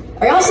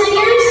 Are y'all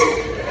singers?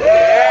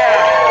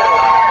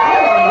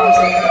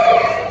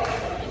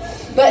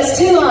 But it's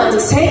 2 lines.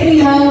 It's take me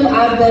home,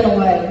 I've been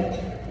away.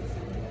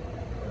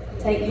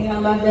 Take me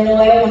home, I've been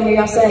away. I want to hear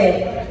y'all say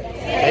it.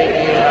 Take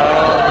me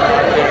home,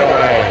 I've been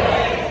away.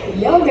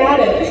 Y'all got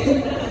it.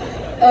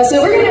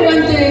 So we're going to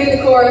run through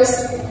the chorus,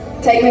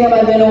 take me home,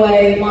 I've been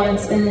away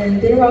once, and then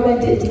we're all going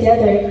to do it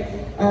together.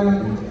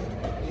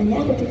 And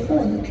yeah, it'll be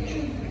fun.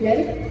 You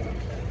ready?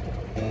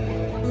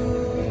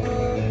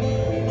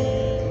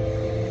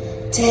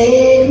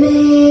 Take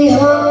me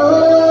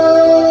home.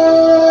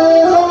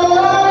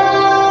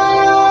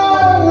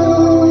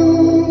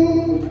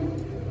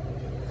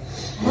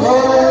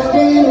 I've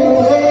been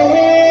away.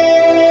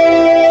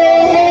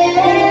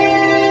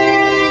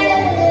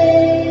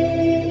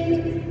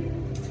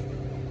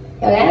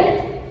 Y'all got it?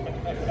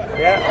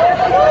 Yeah.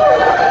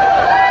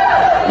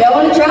 Y'all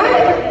want to try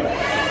it?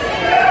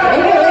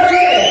 Okay, let's do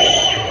it.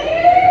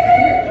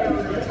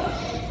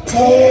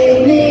 Take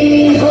me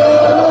home.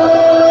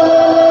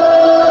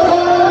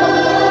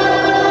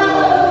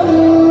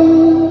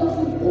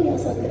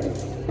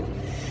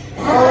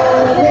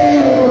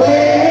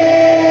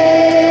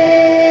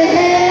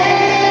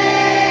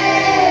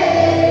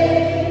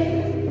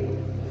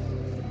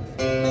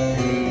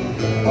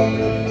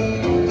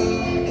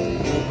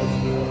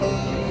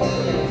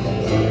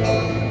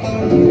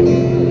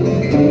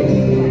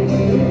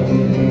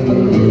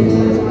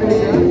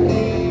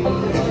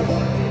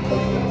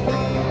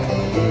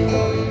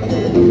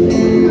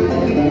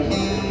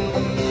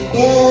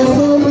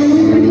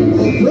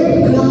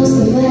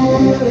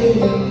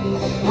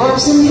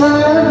 Some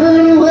fire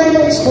burn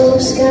west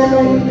coast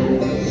sky,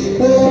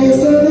 but it's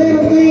the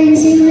little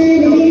things,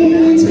 humidity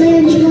and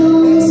Spanish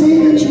moss in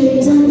the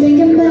trees. I'm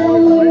thinking about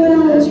where I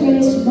was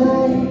raised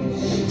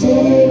tonight.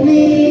 Take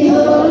me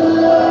home.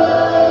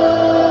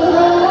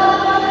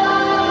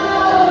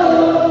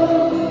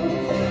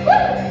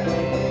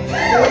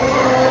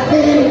 I've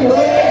been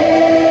away,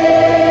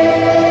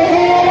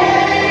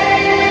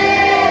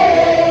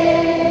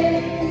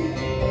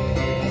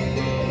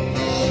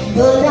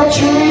 but that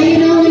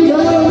train only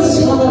goes as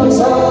far as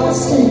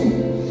Austin,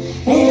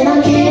 and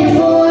I can't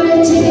afford a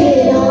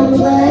ticket on a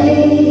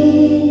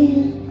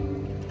plane.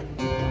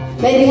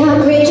 Maybe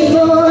I'm reaching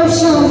for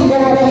something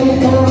that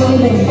ain't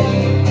coming.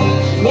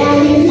 Now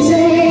you can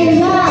say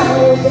my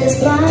hope is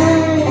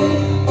blind,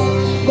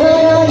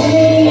 but all you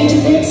need to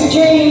fix a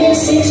dream is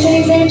 6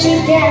 strings and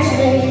cheap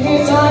gasoline.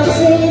 It's hard to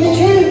see the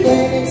truth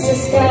when it's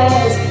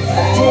disguised.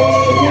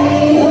 Take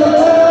me home.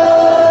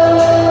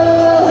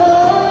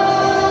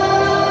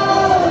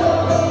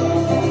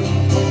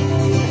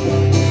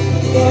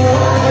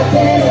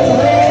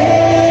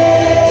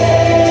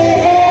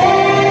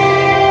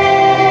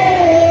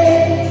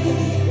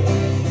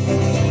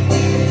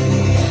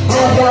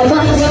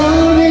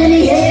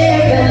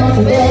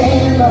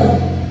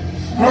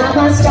 I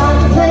might stop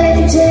to play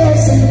the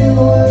jets in New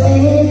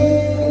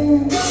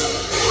Orleans.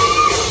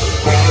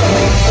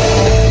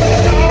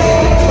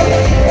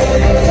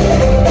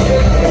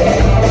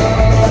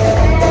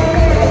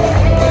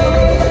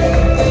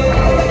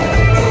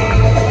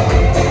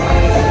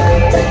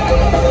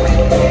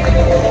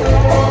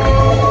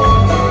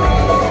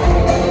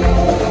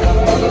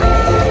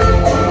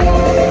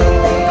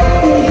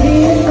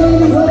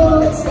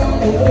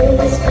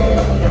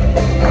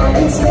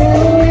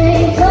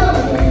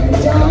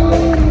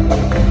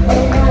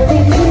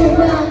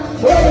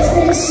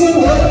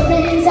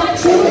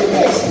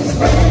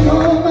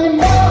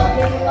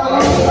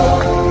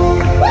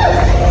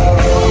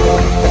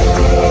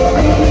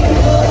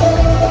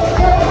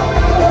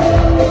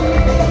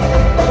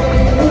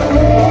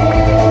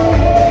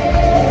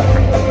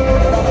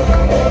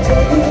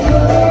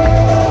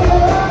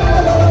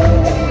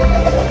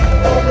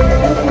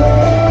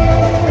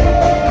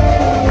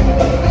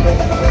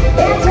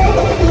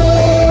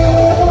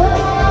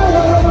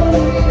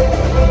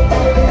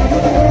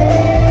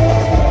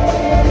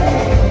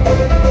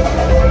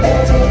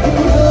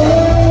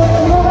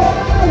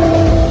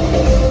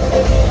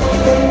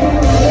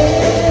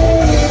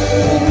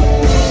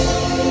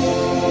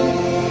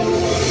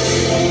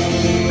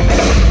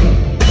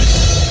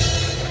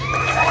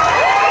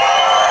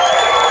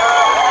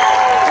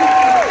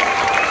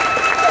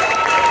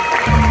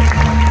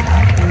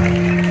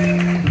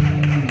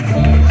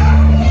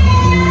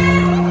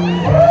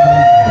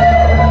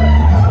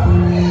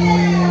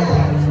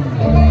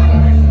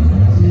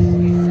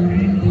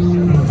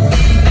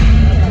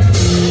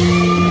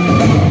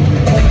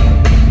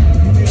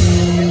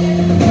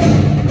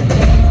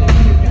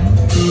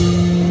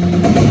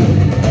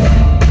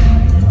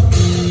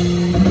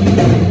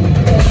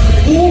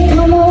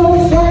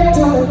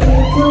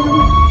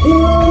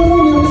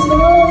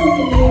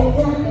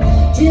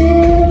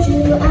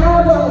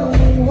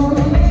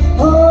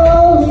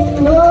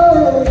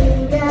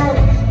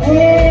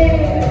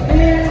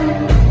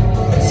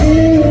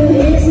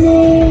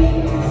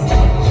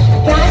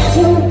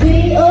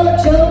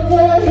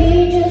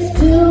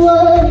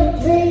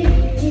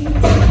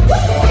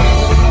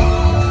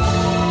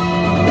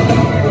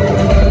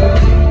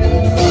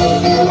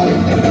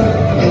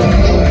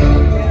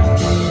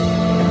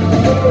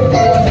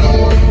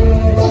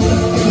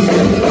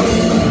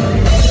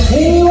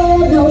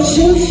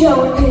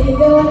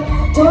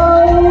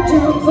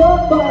 Georgia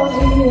football,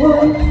 he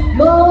won.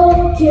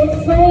 Monkey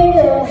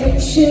finger, he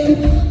shoot.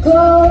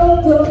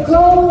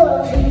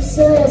 Coca-Cola, he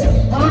says,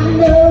 I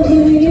know who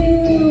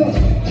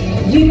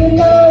you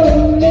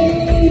know me.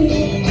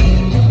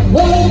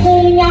 One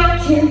thing I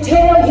can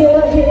tell you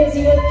is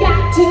you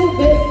got to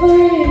be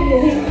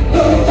free.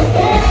 Go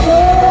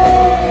together,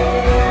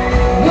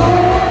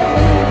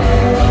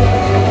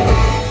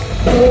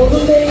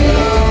 over me.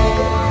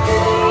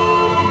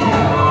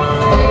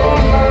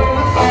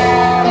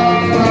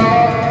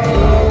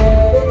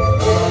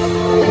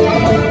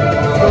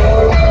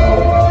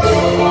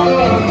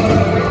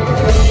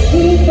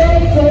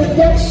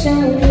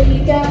 We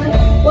got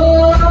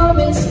warm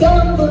and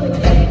scumble,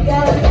 we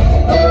got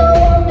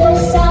on the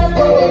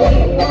sidewalk, we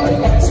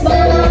got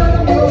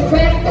smile, no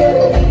cracker,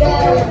 we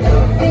got no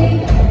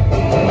feet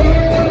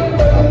down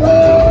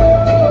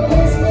below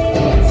his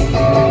knees.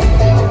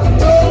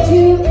 Told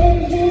you in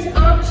his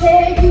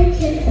armchair, you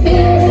can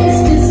feel his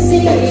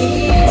disease.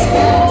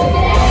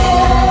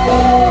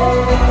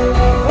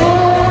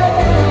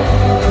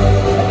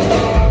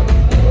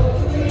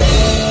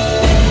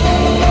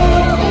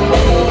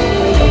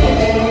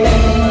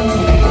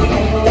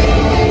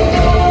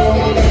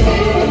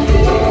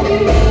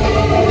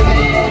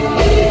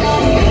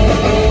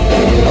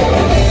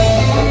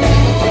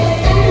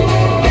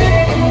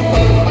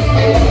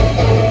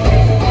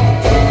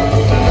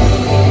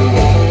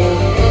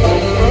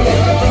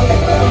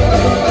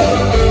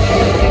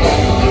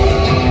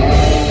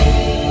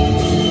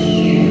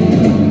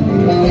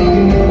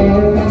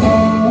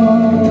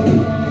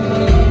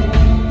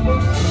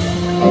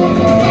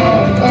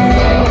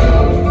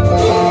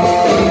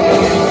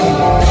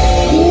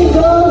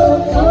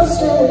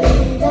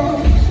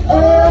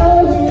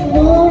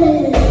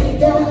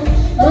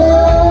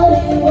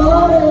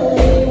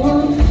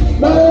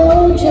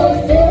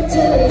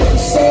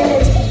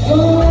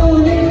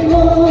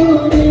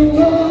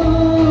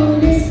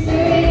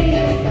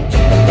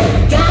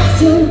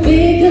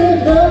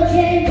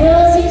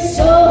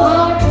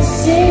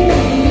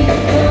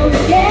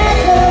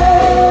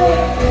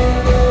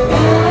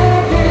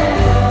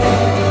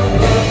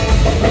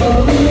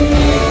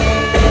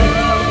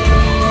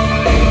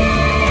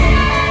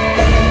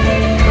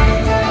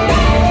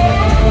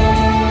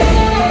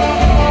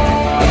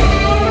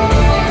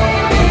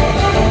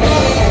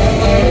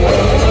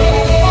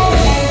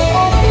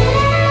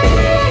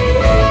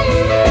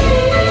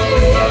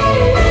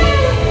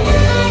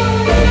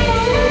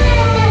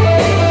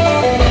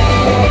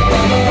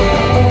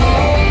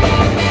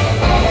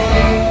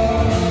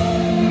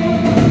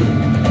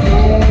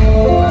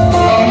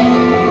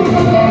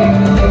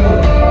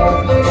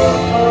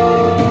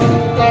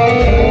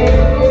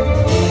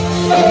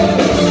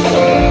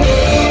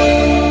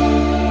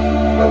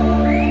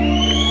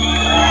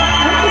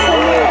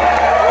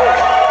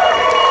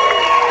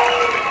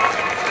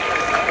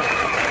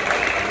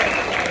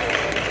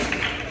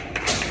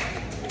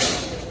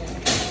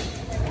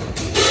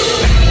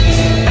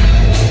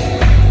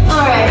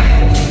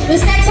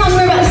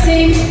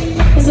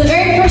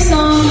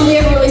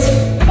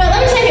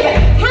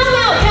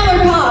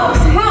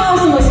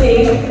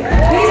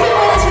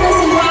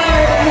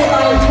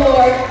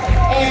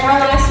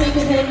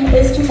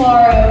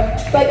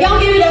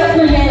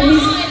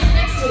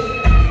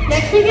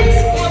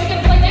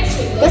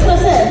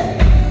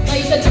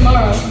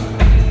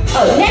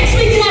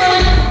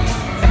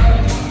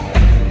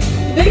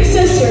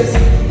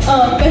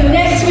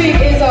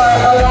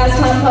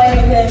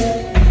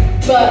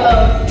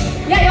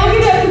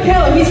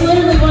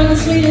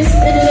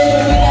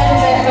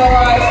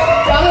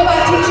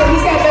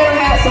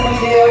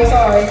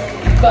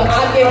 Come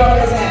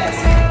together,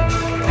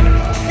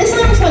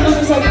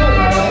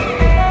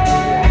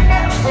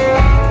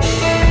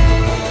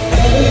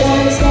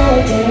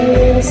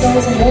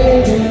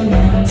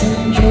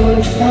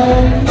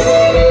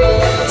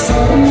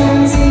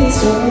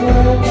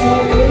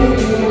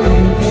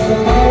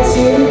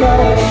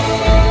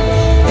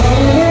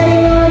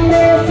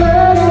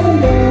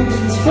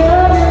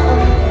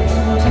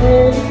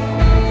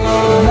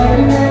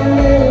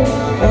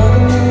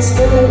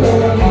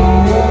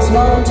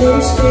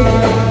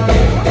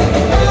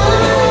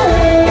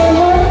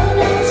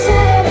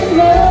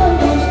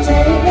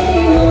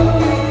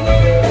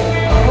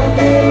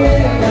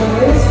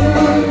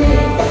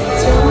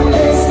 Strong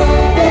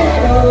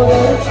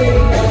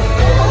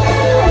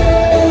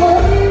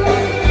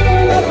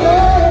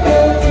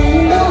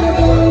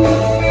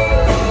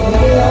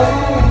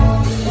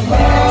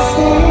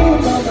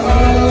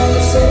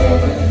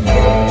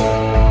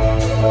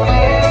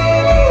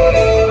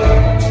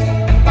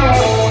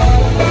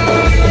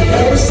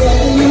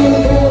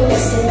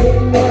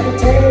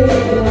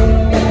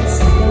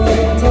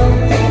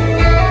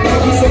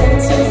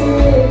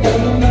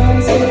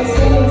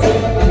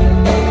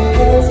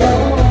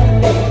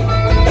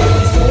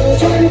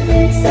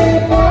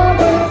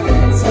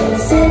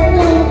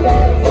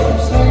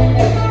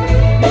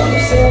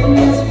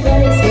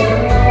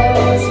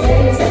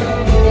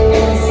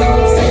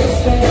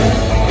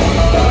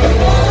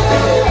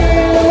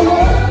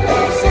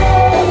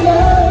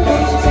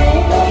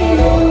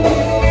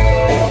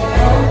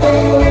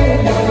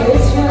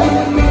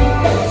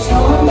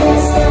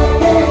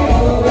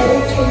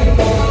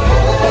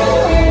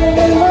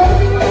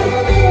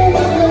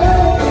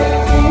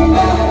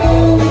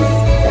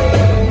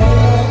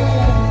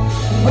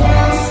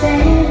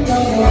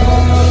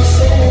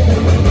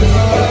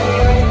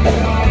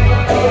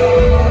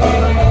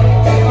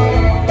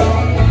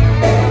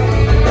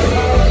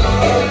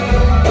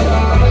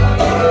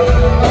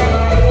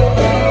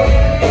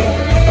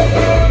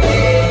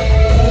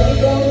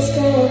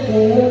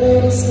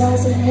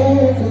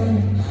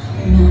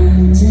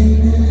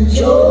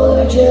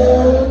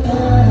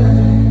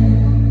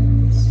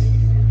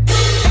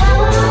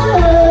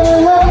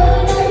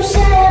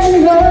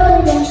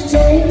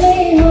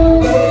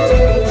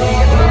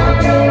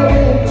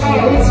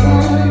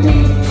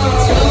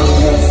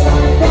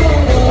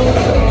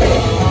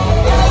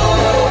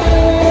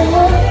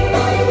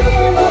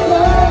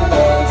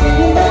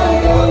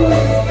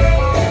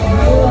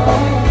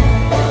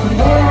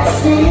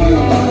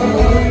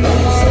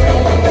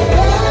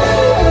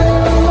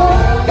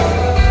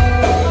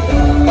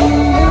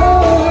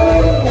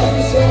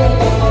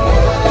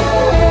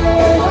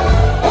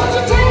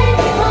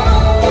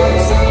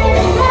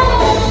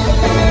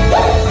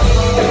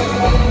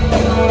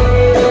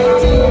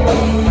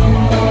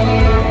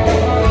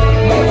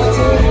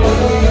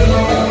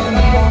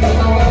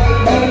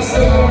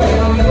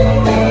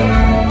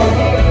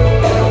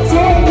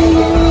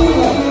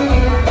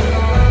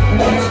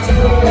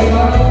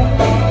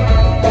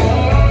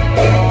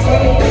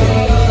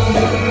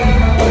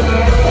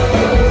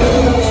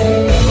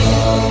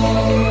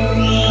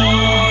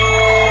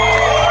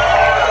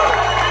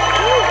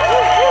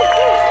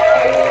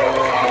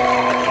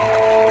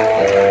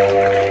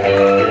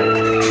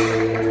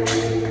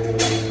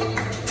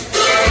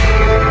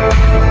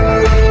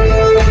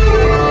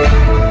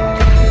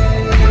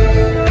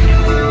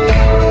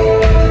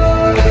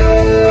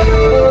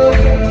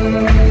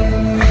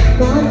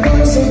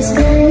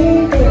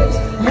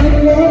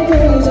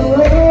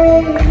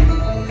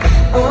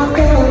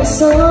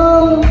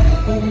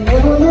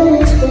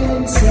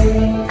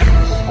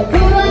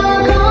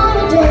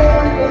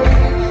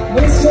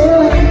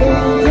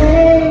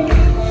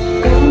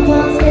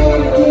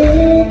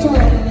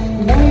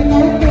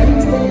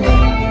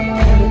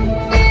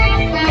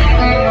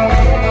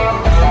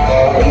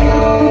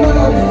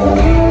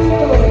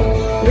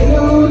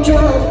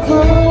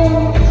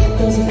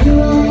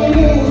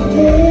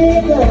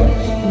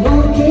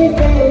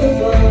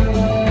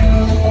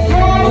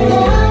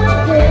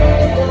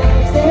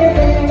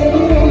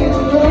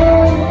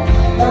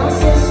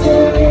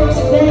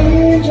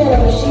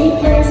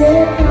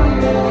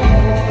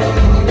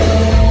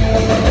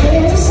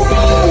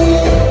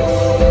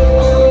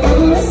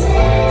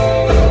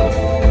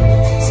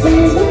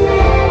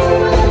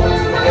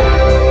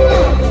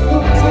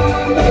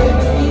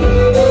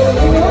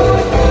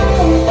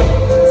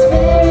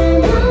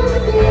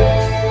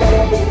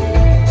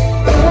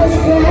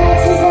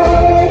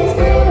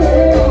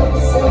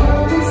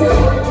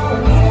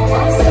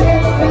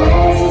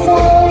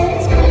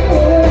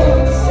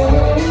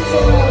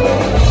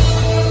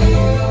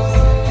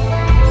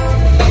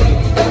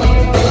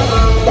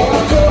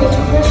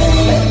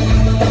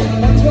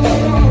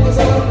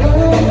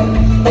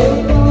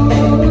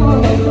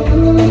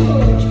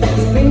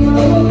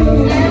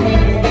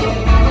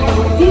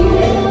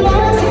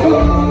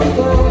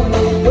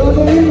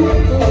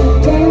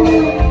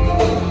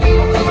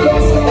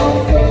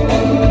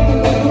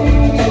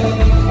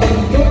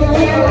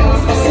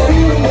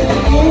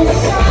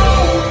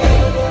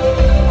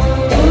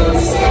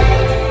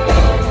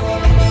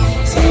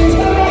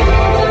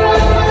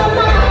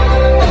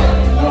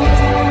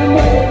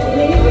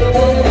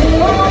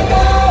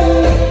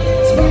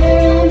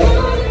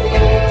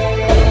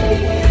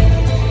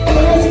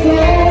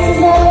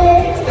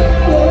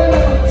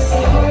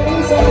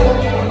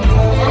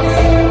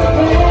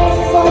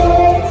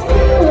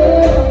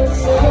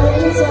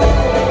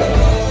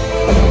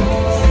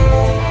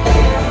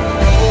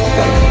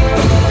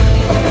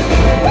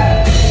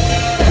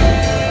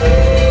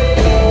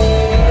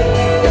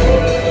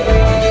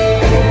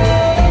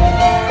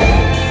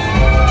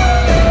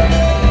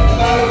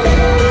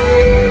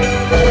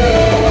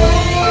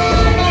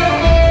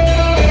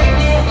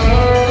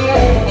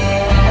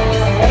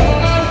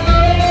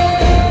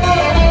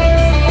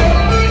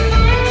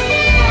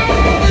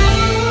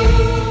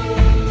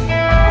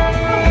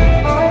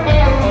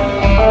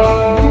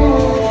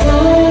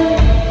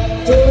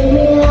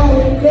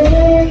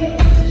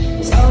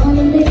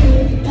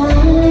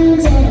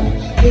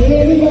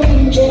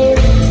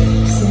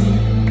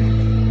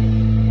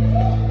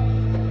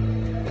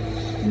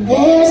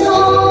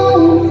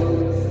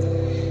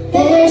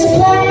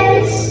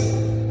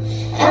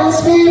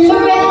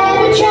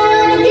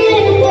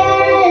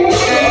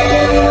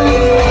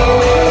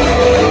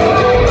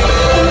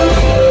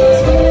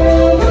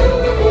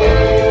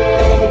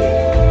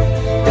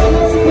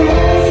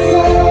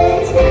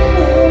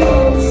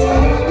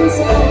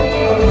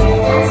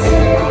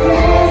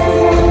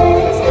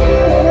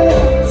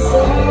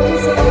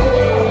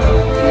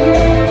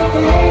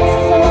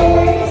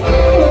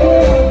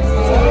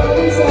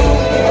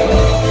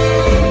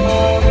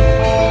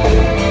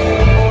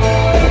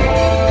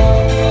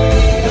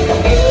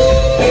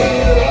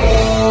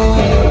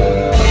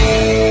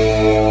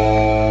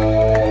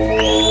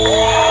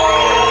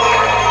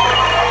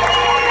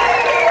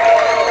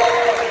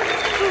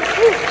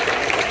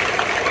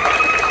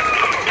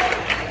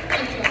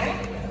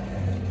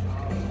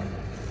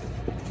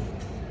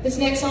This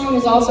next song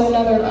is also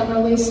another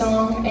unreleased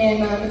song,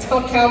 and it's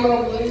called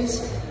Cowgirl Blues.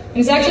 And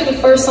it's actually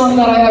the first song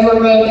that I ever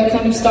wrote that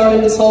kind of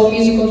started this whole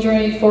musical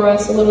journey for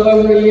us a little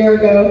over a year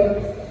ago.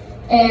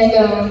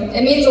 And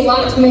it means a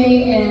lot to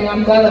me, and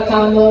I'm glad that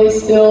Powell and Ellie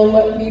still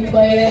let me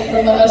play it,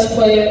 or let us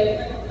play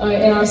it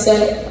in our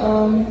set.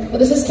 But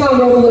this is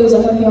Cowgirl Blues.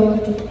 I hope y'all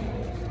like it.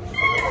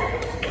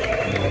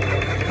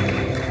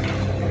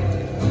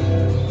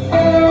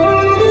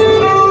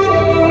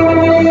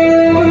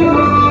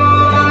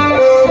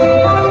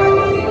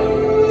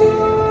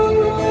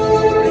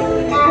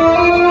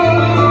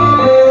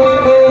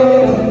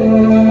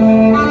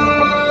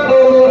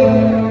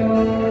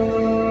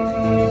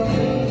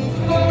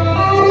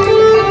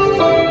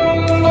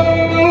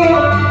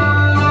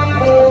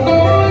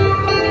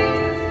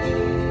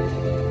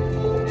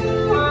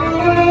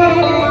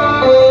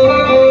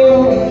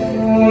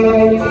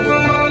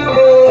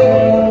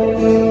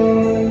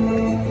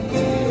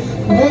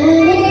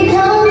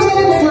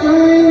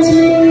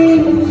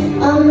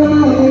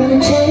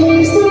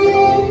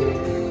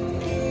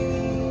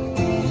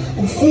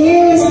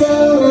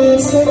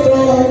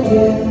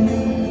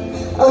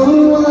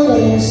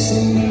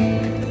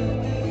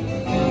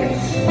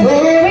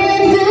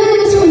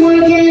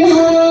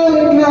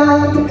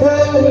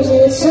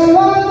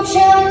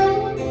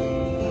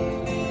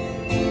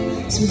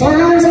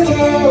 Sometimes a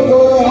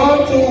cowboy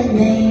I can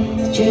make,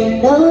 but you're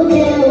no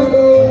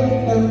cowboy,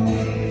 no.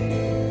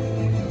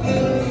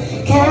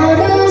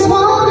 Cowgirls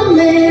want a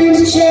man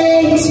to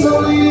chase, but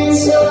when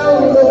it's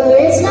over,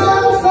 it's no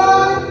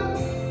fun.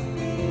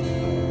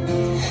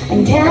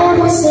 And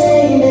cowboys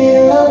say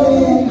they're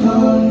loving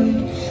hard,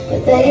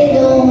 but they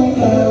don't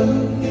love.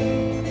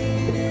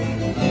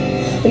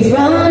 We've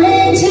run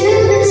into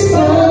this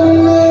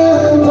problem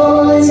of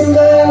boys and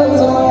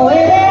girls on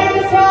where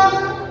they're from.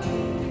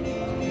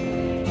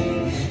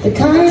 The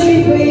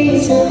country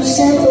breeds no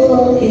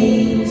simple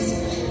ease,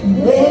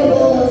 and we're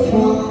both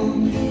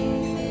wrong.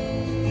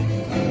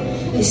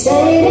 They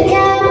say the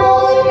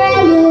cowboy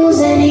rambles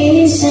and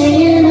he's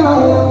singing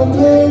all the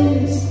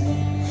blues.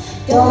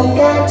 Don't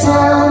got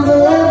time for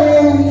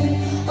loving,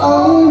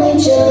 only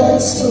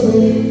just to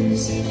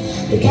lose.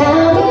 The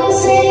cowboy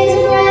sings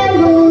and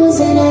rambles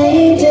in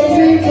a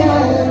different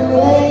kind of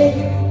way.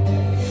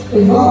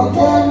 We want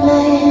that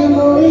man,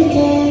 but we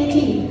can't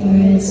keep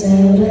her. It's is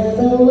out of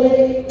the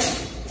way.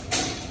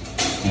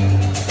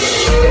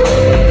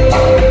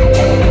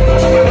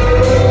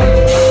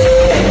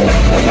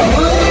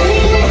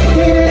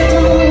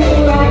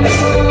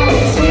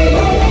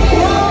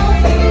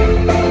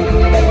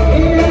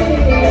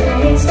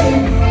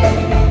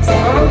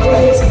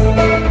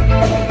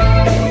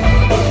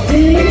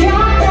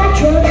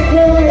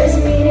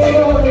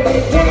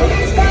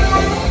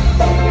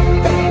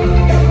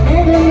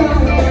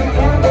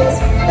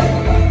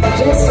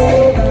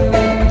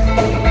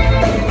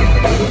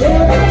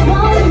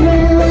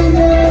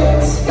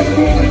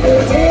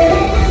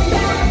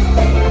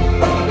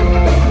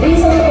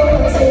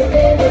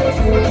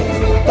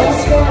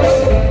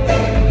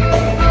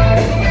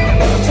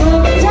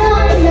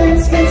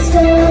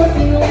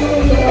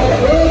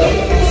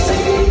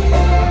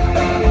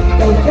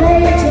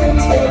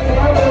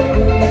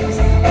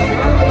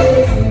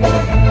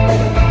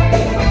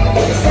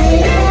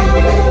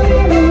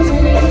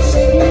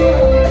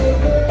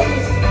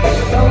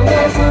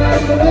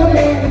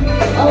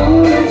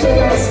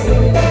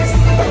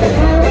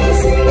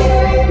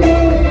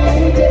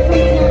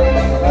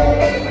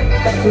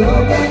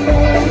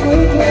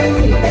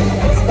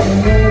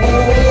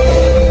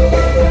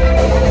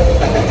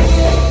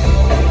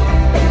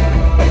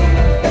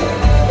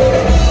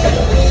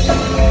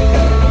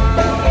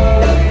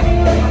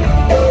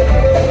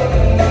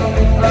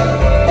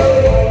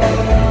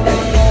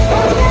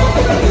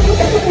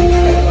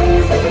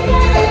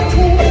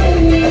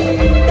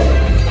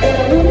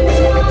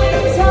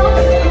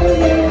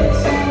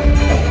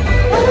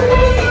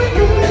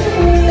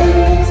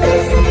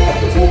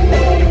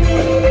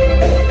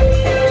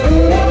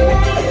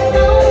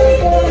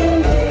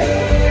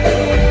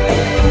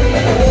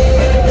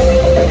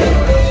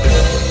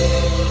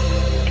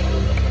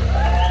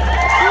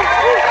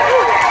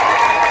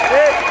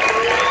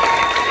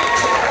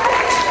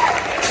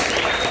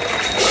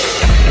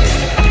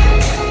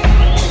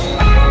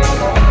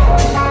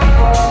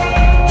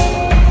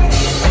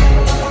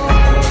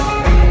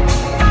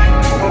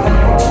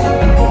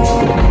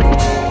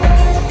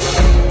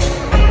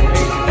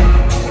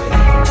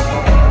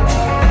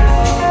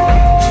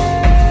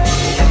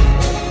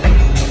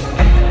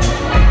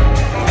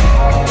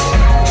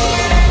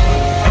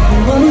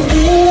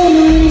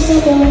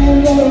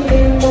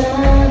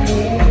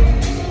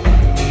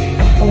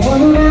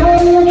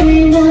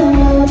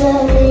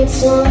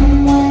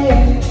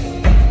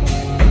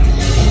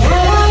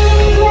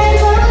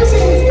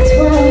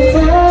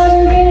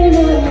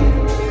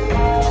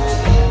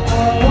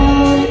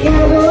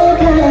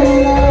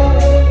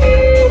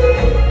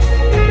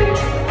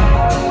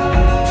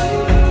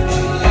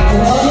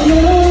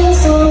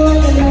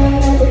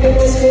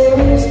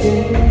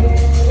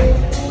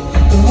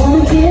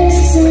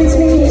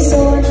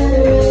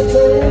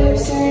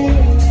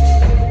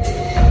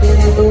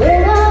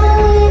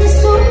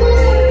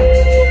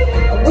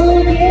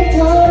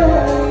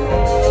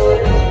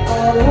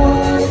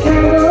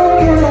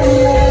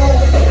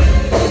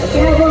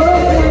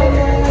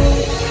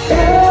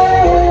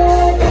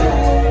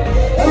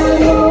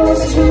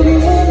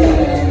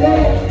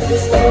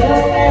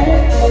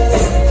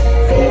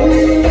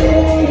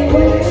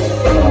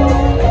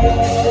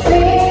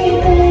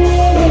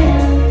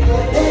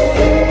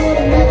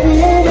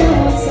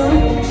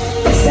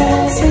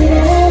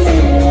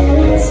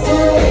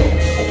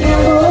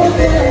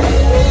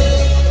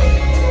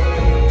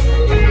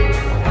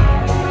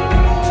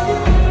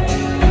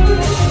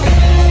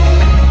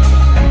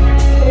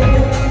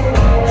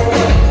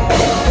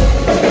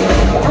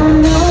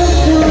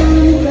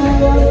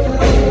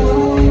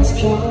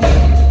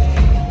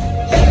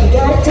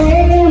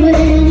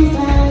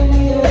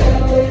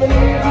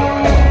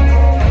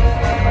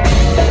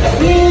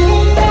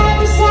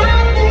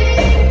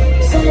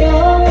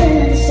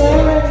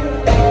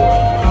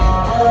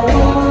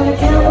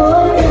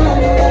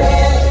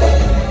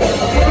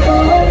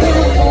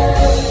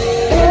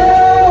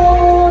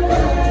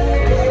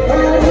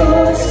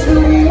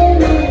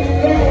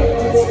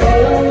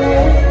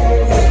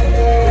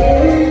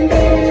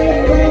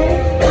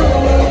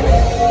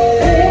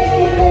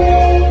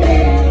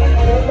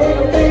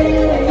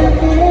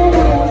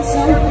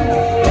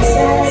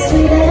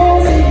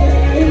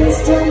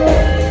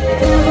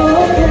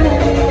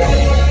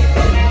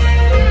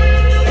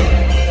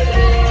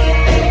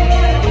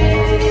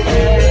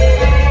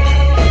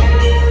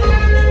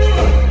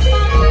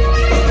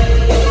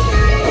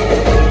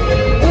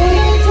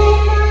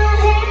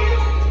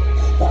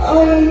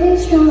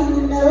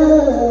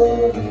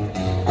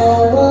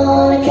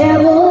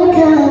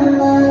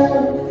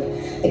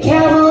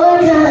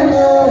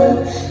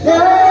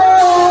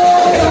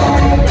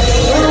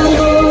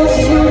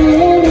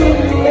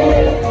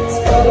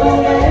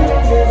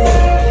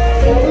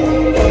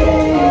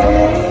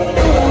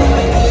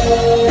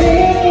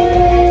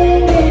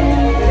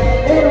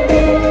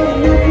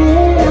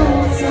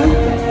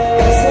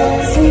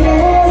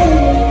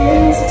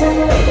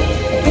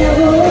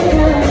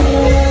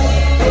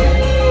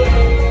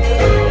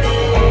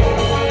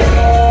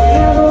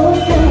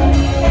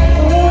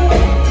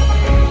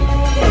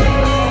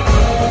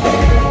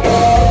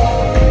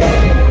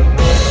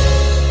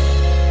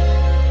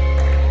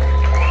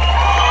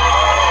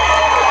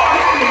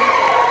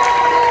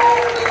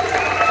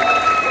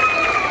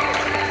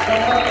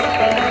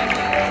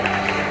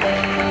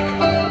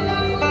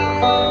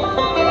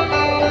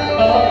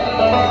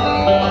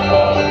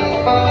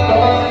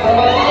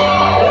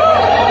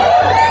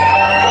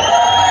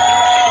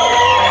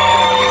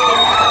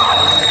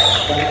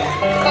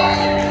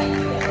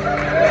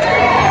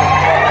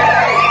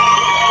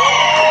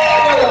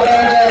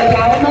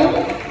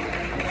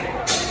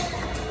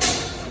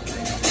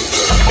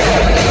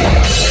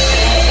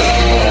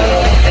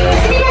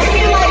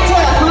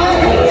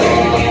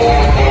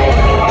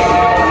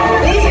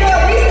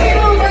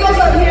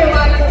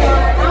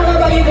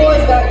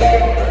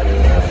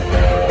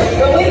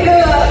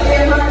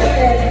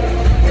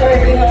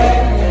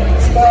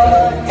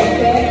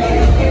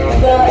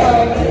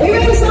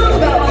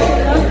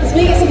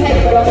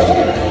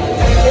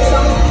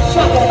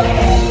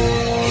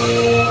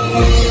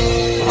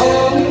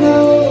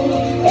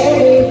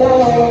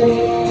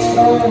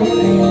 like me.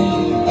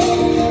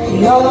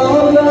 We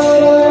all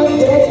brought up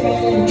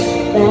different,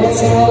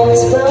 that's how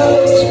it's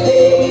supposed to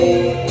be.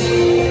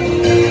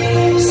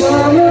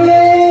 Some are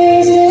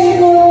raised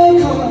in more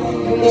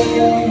concrete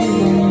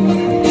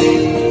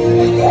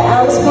than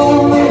I was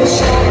born with a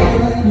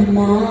shotgun in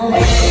my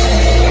head.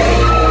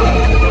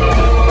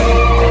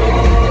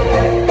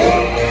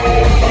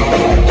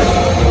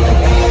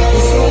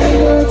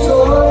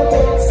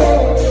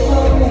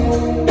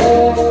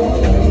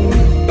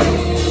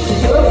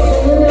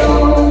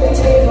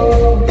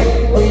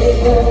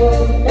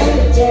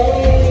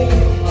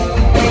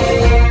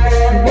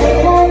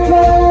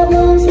 Problem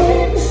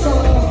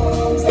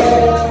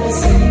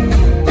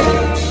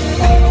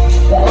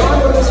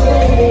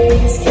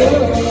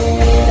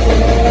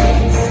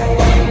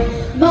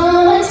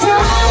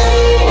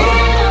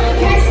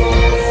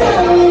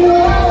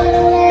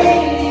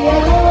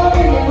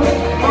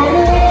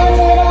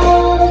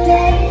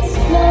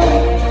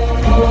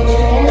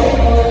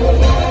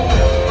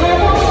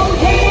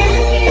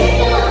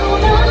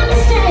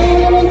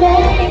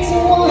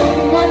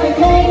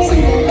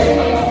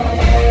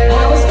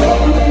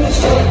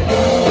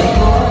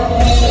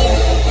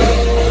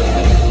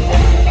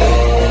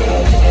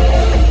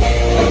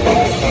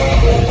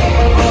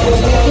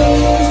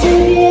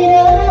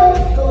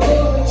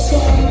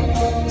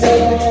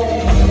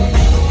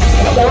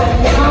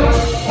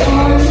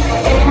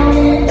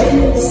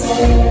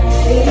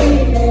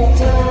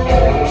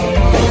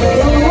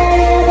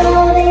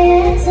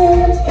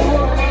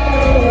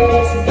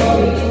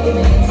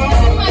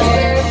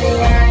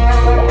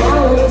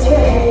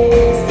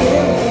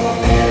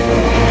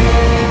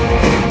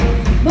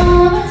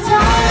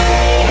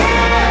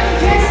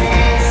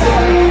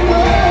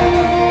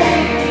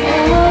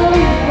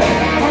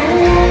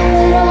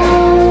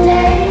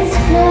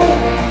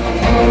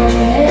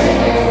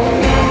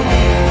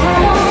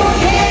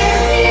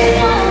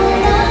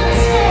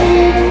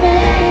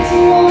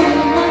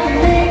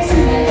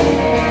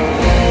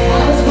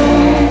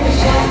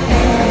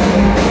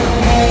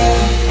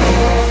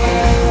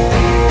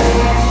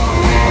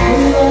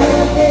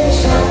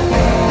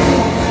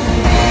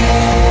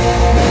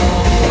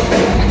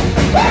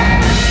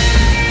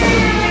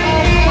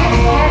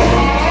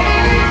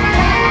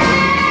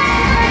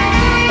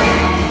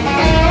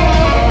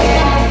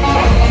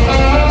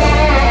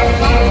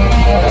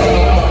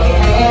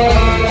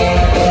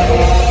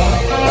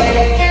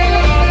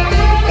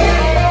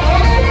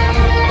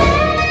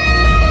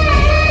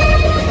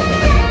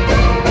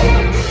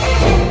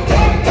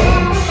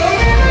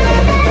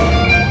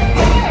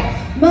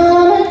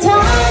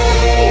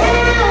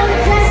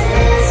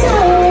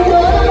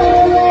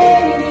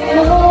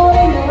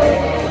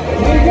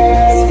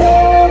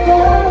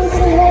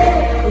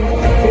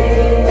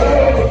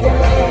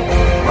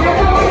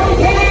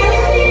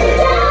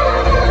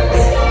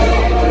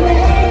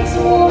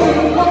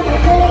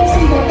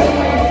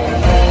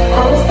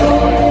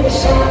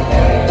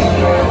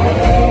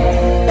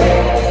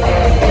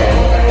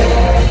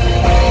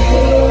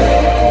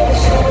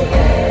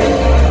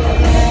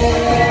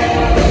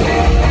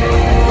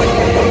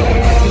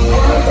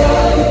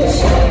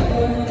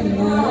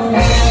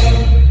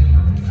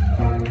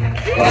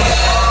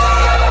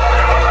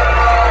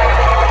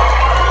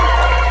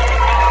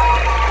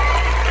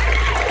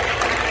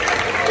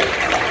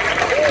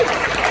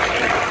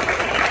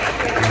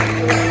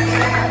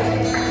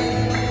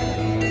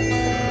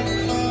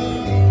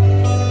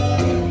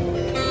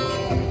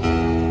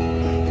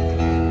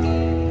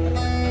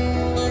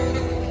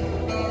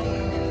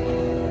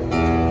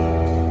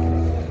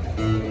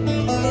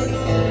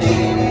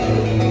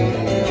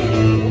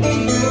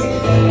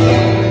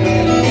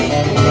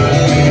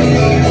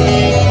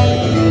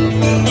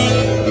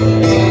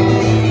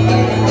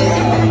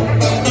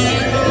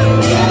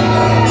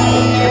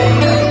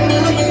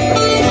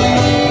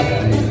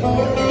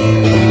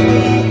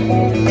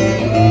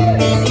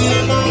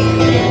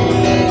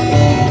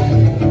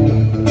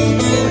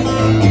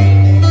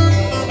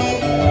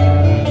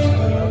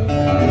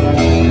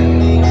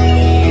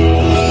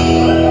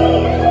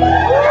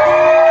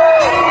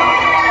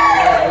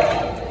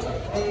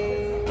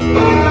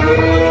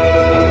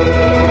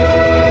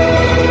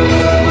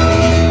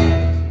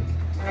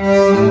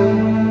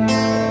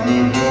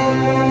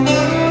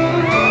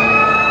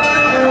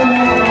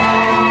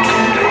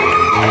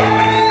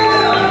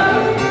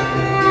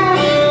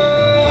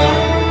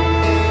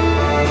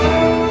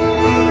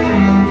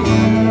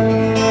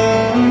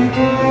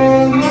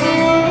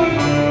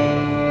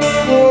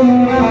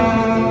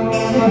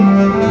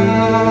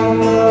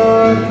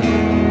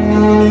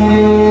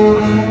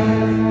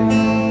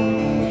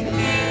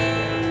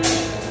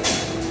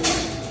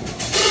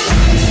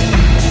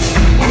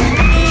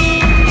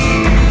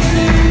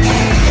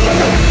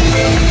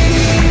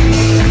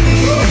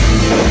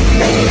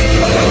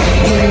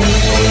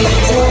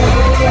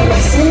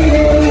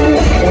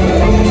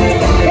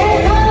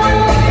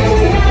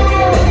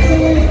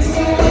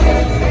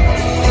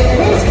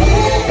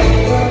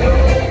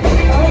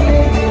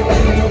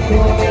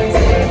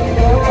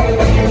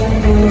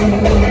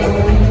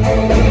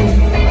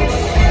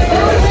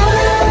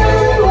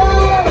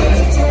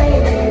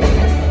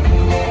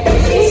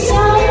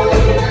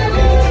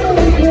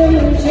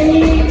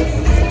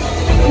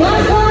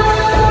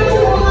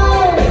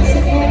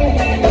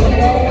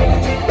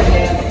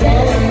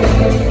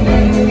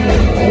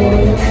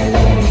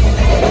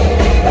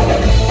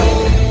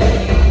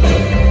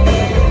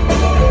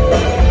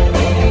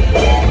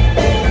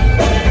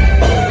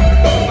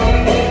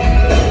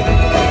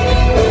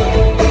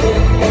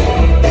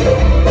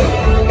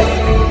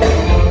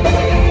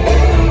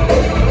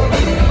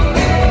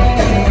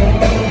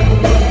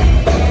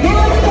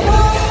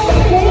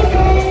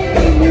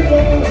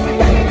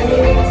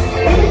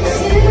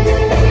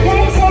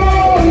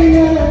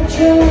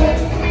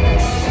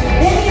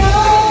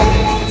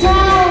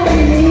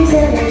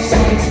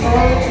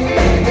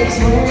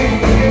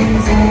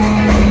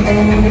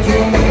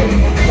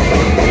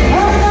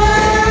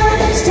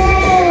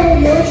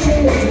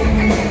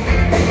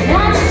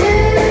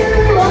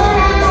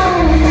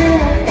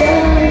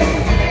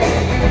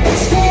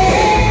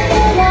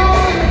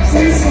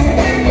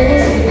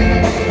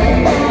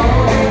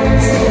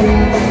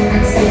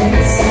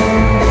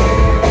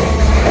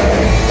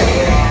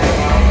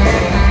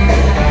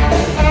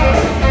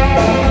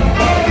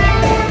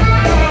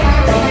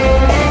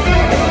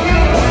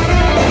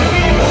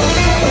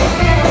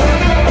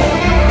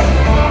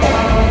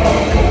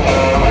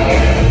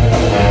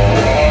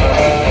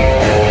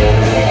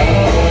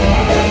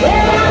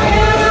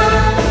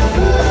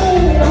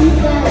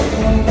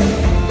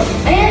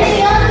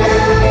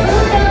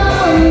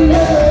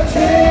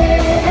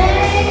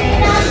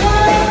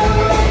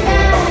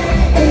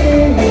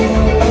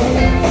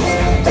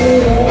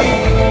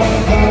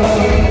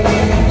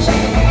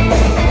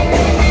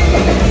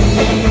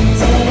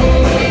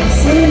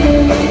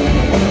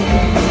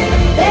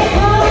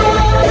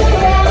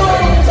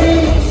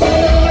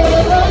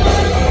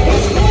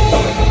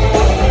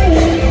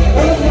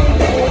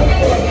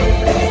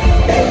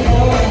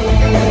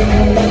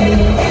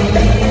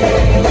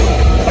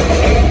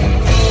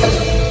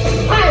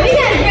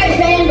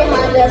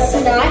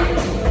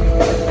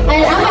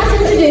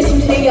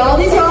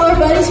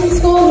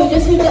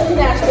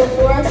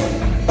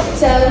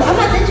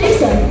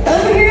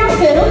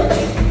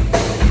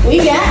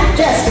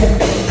Justin.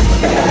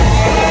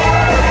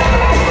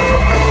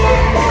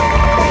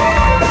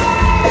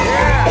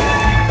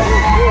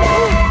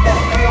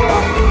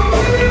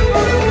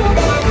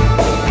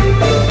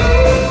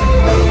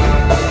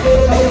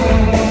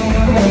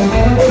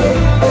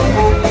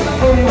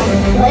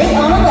 Blake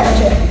on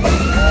electric.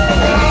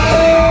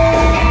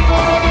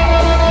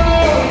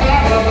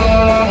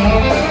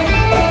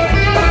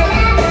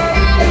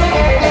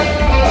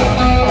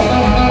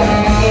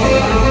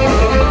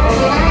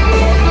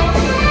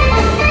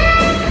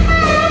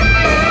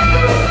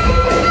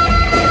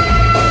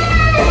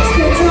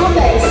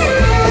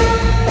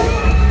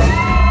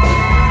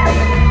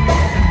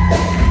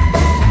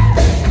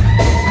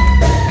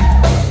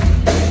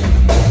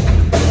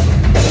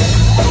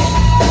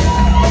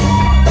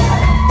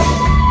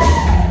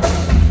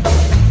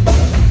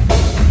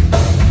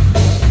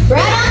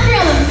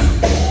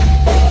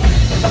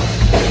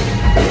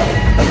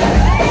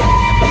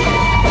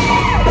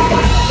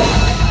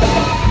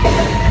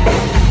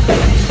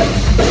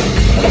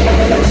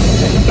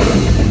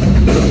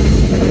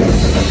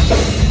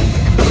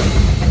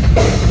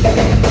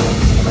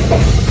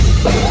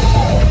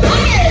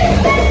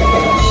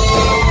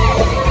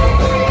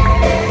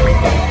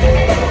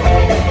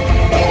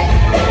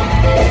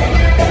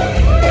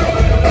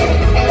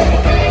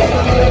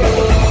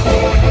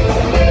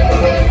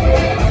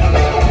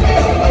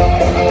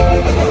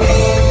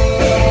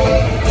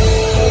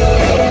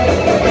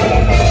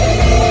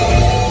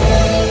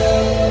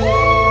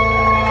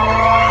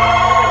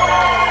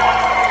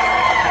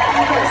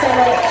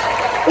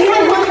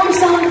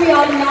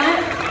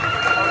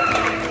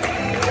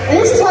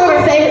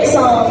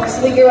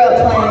 We grew up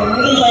playing.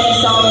 We've been playing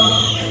this song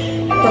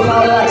for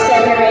probably like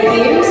 7 or 8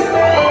 years.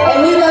 And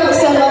we love it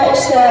so much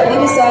that we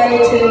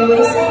decided to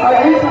release our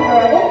own cover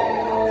of it.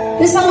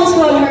 This song is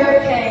called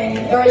Hurricane,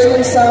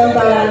 originally sung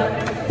by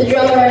the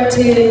drummer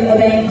to a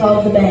band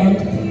called The Band.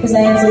 His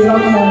name is Louisiana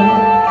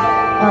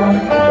Grandstand.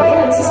 But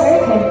yeah, this is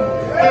Hurricane.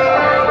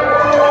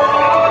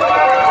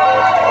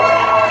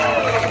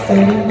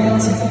 30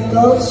 miles of the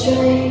Gulf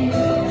Stream,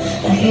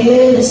 I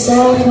hear the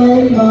south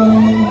wind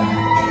blow.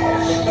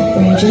 The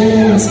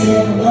bridges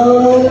getting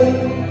lower,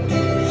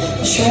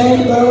 the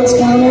shrimp boat's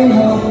coming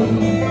home.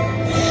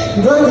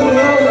 But the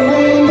old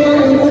man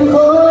down in the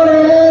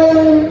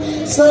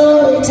corner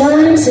slowly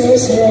turns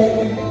his head,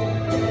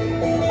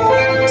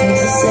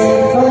 takes a sip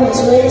from his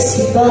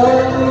whiskey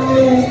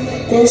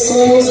bottle. This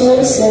is what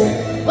he said.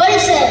 What he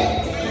said?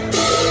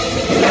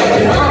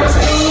 I was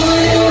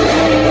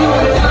born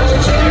on a country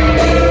train.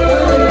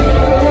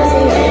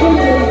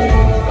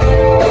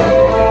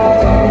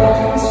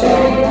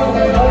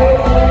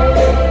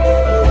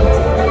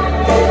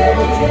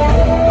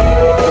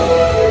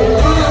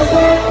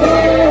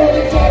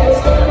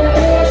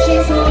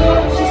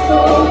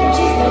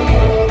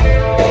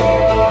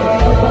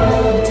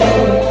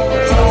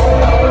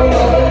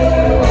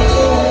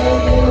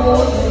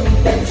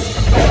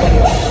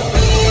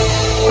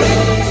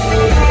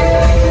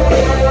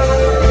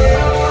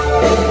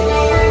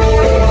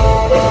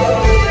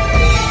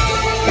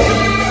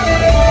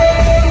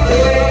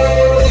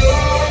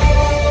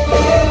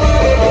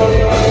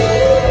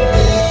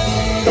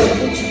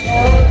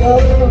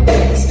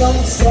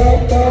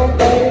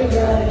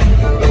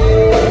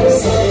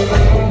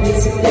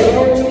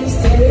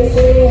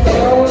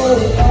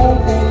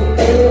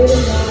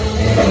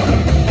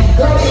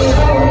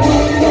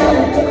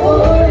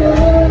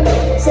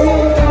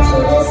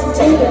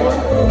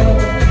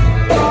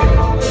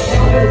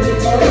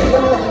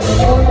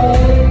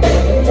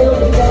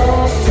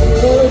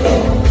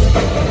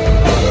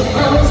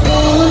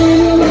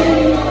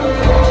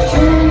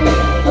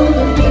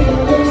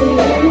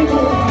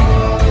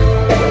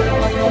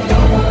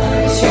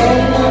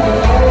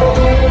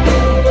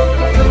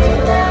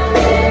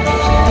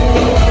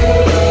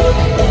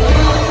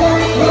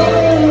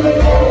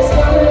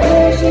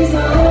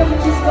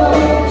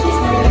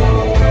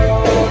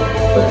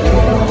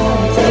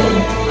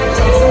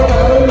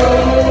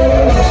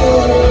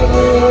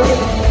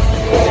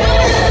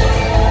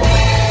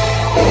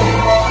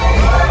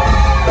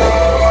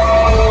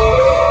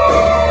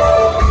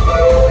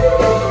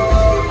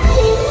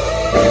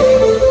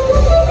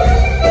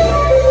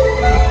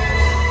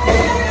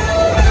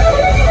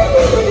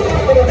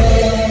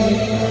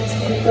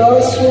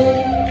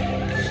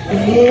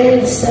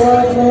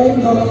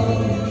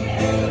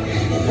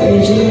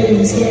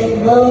 Bridges get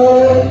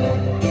lower,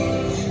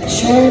 the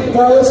shrimp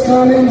boat's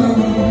coming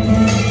home.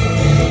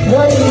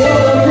 But the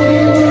old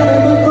man down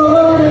in the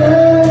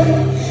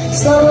corner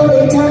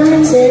slowly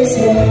turns his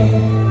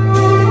head,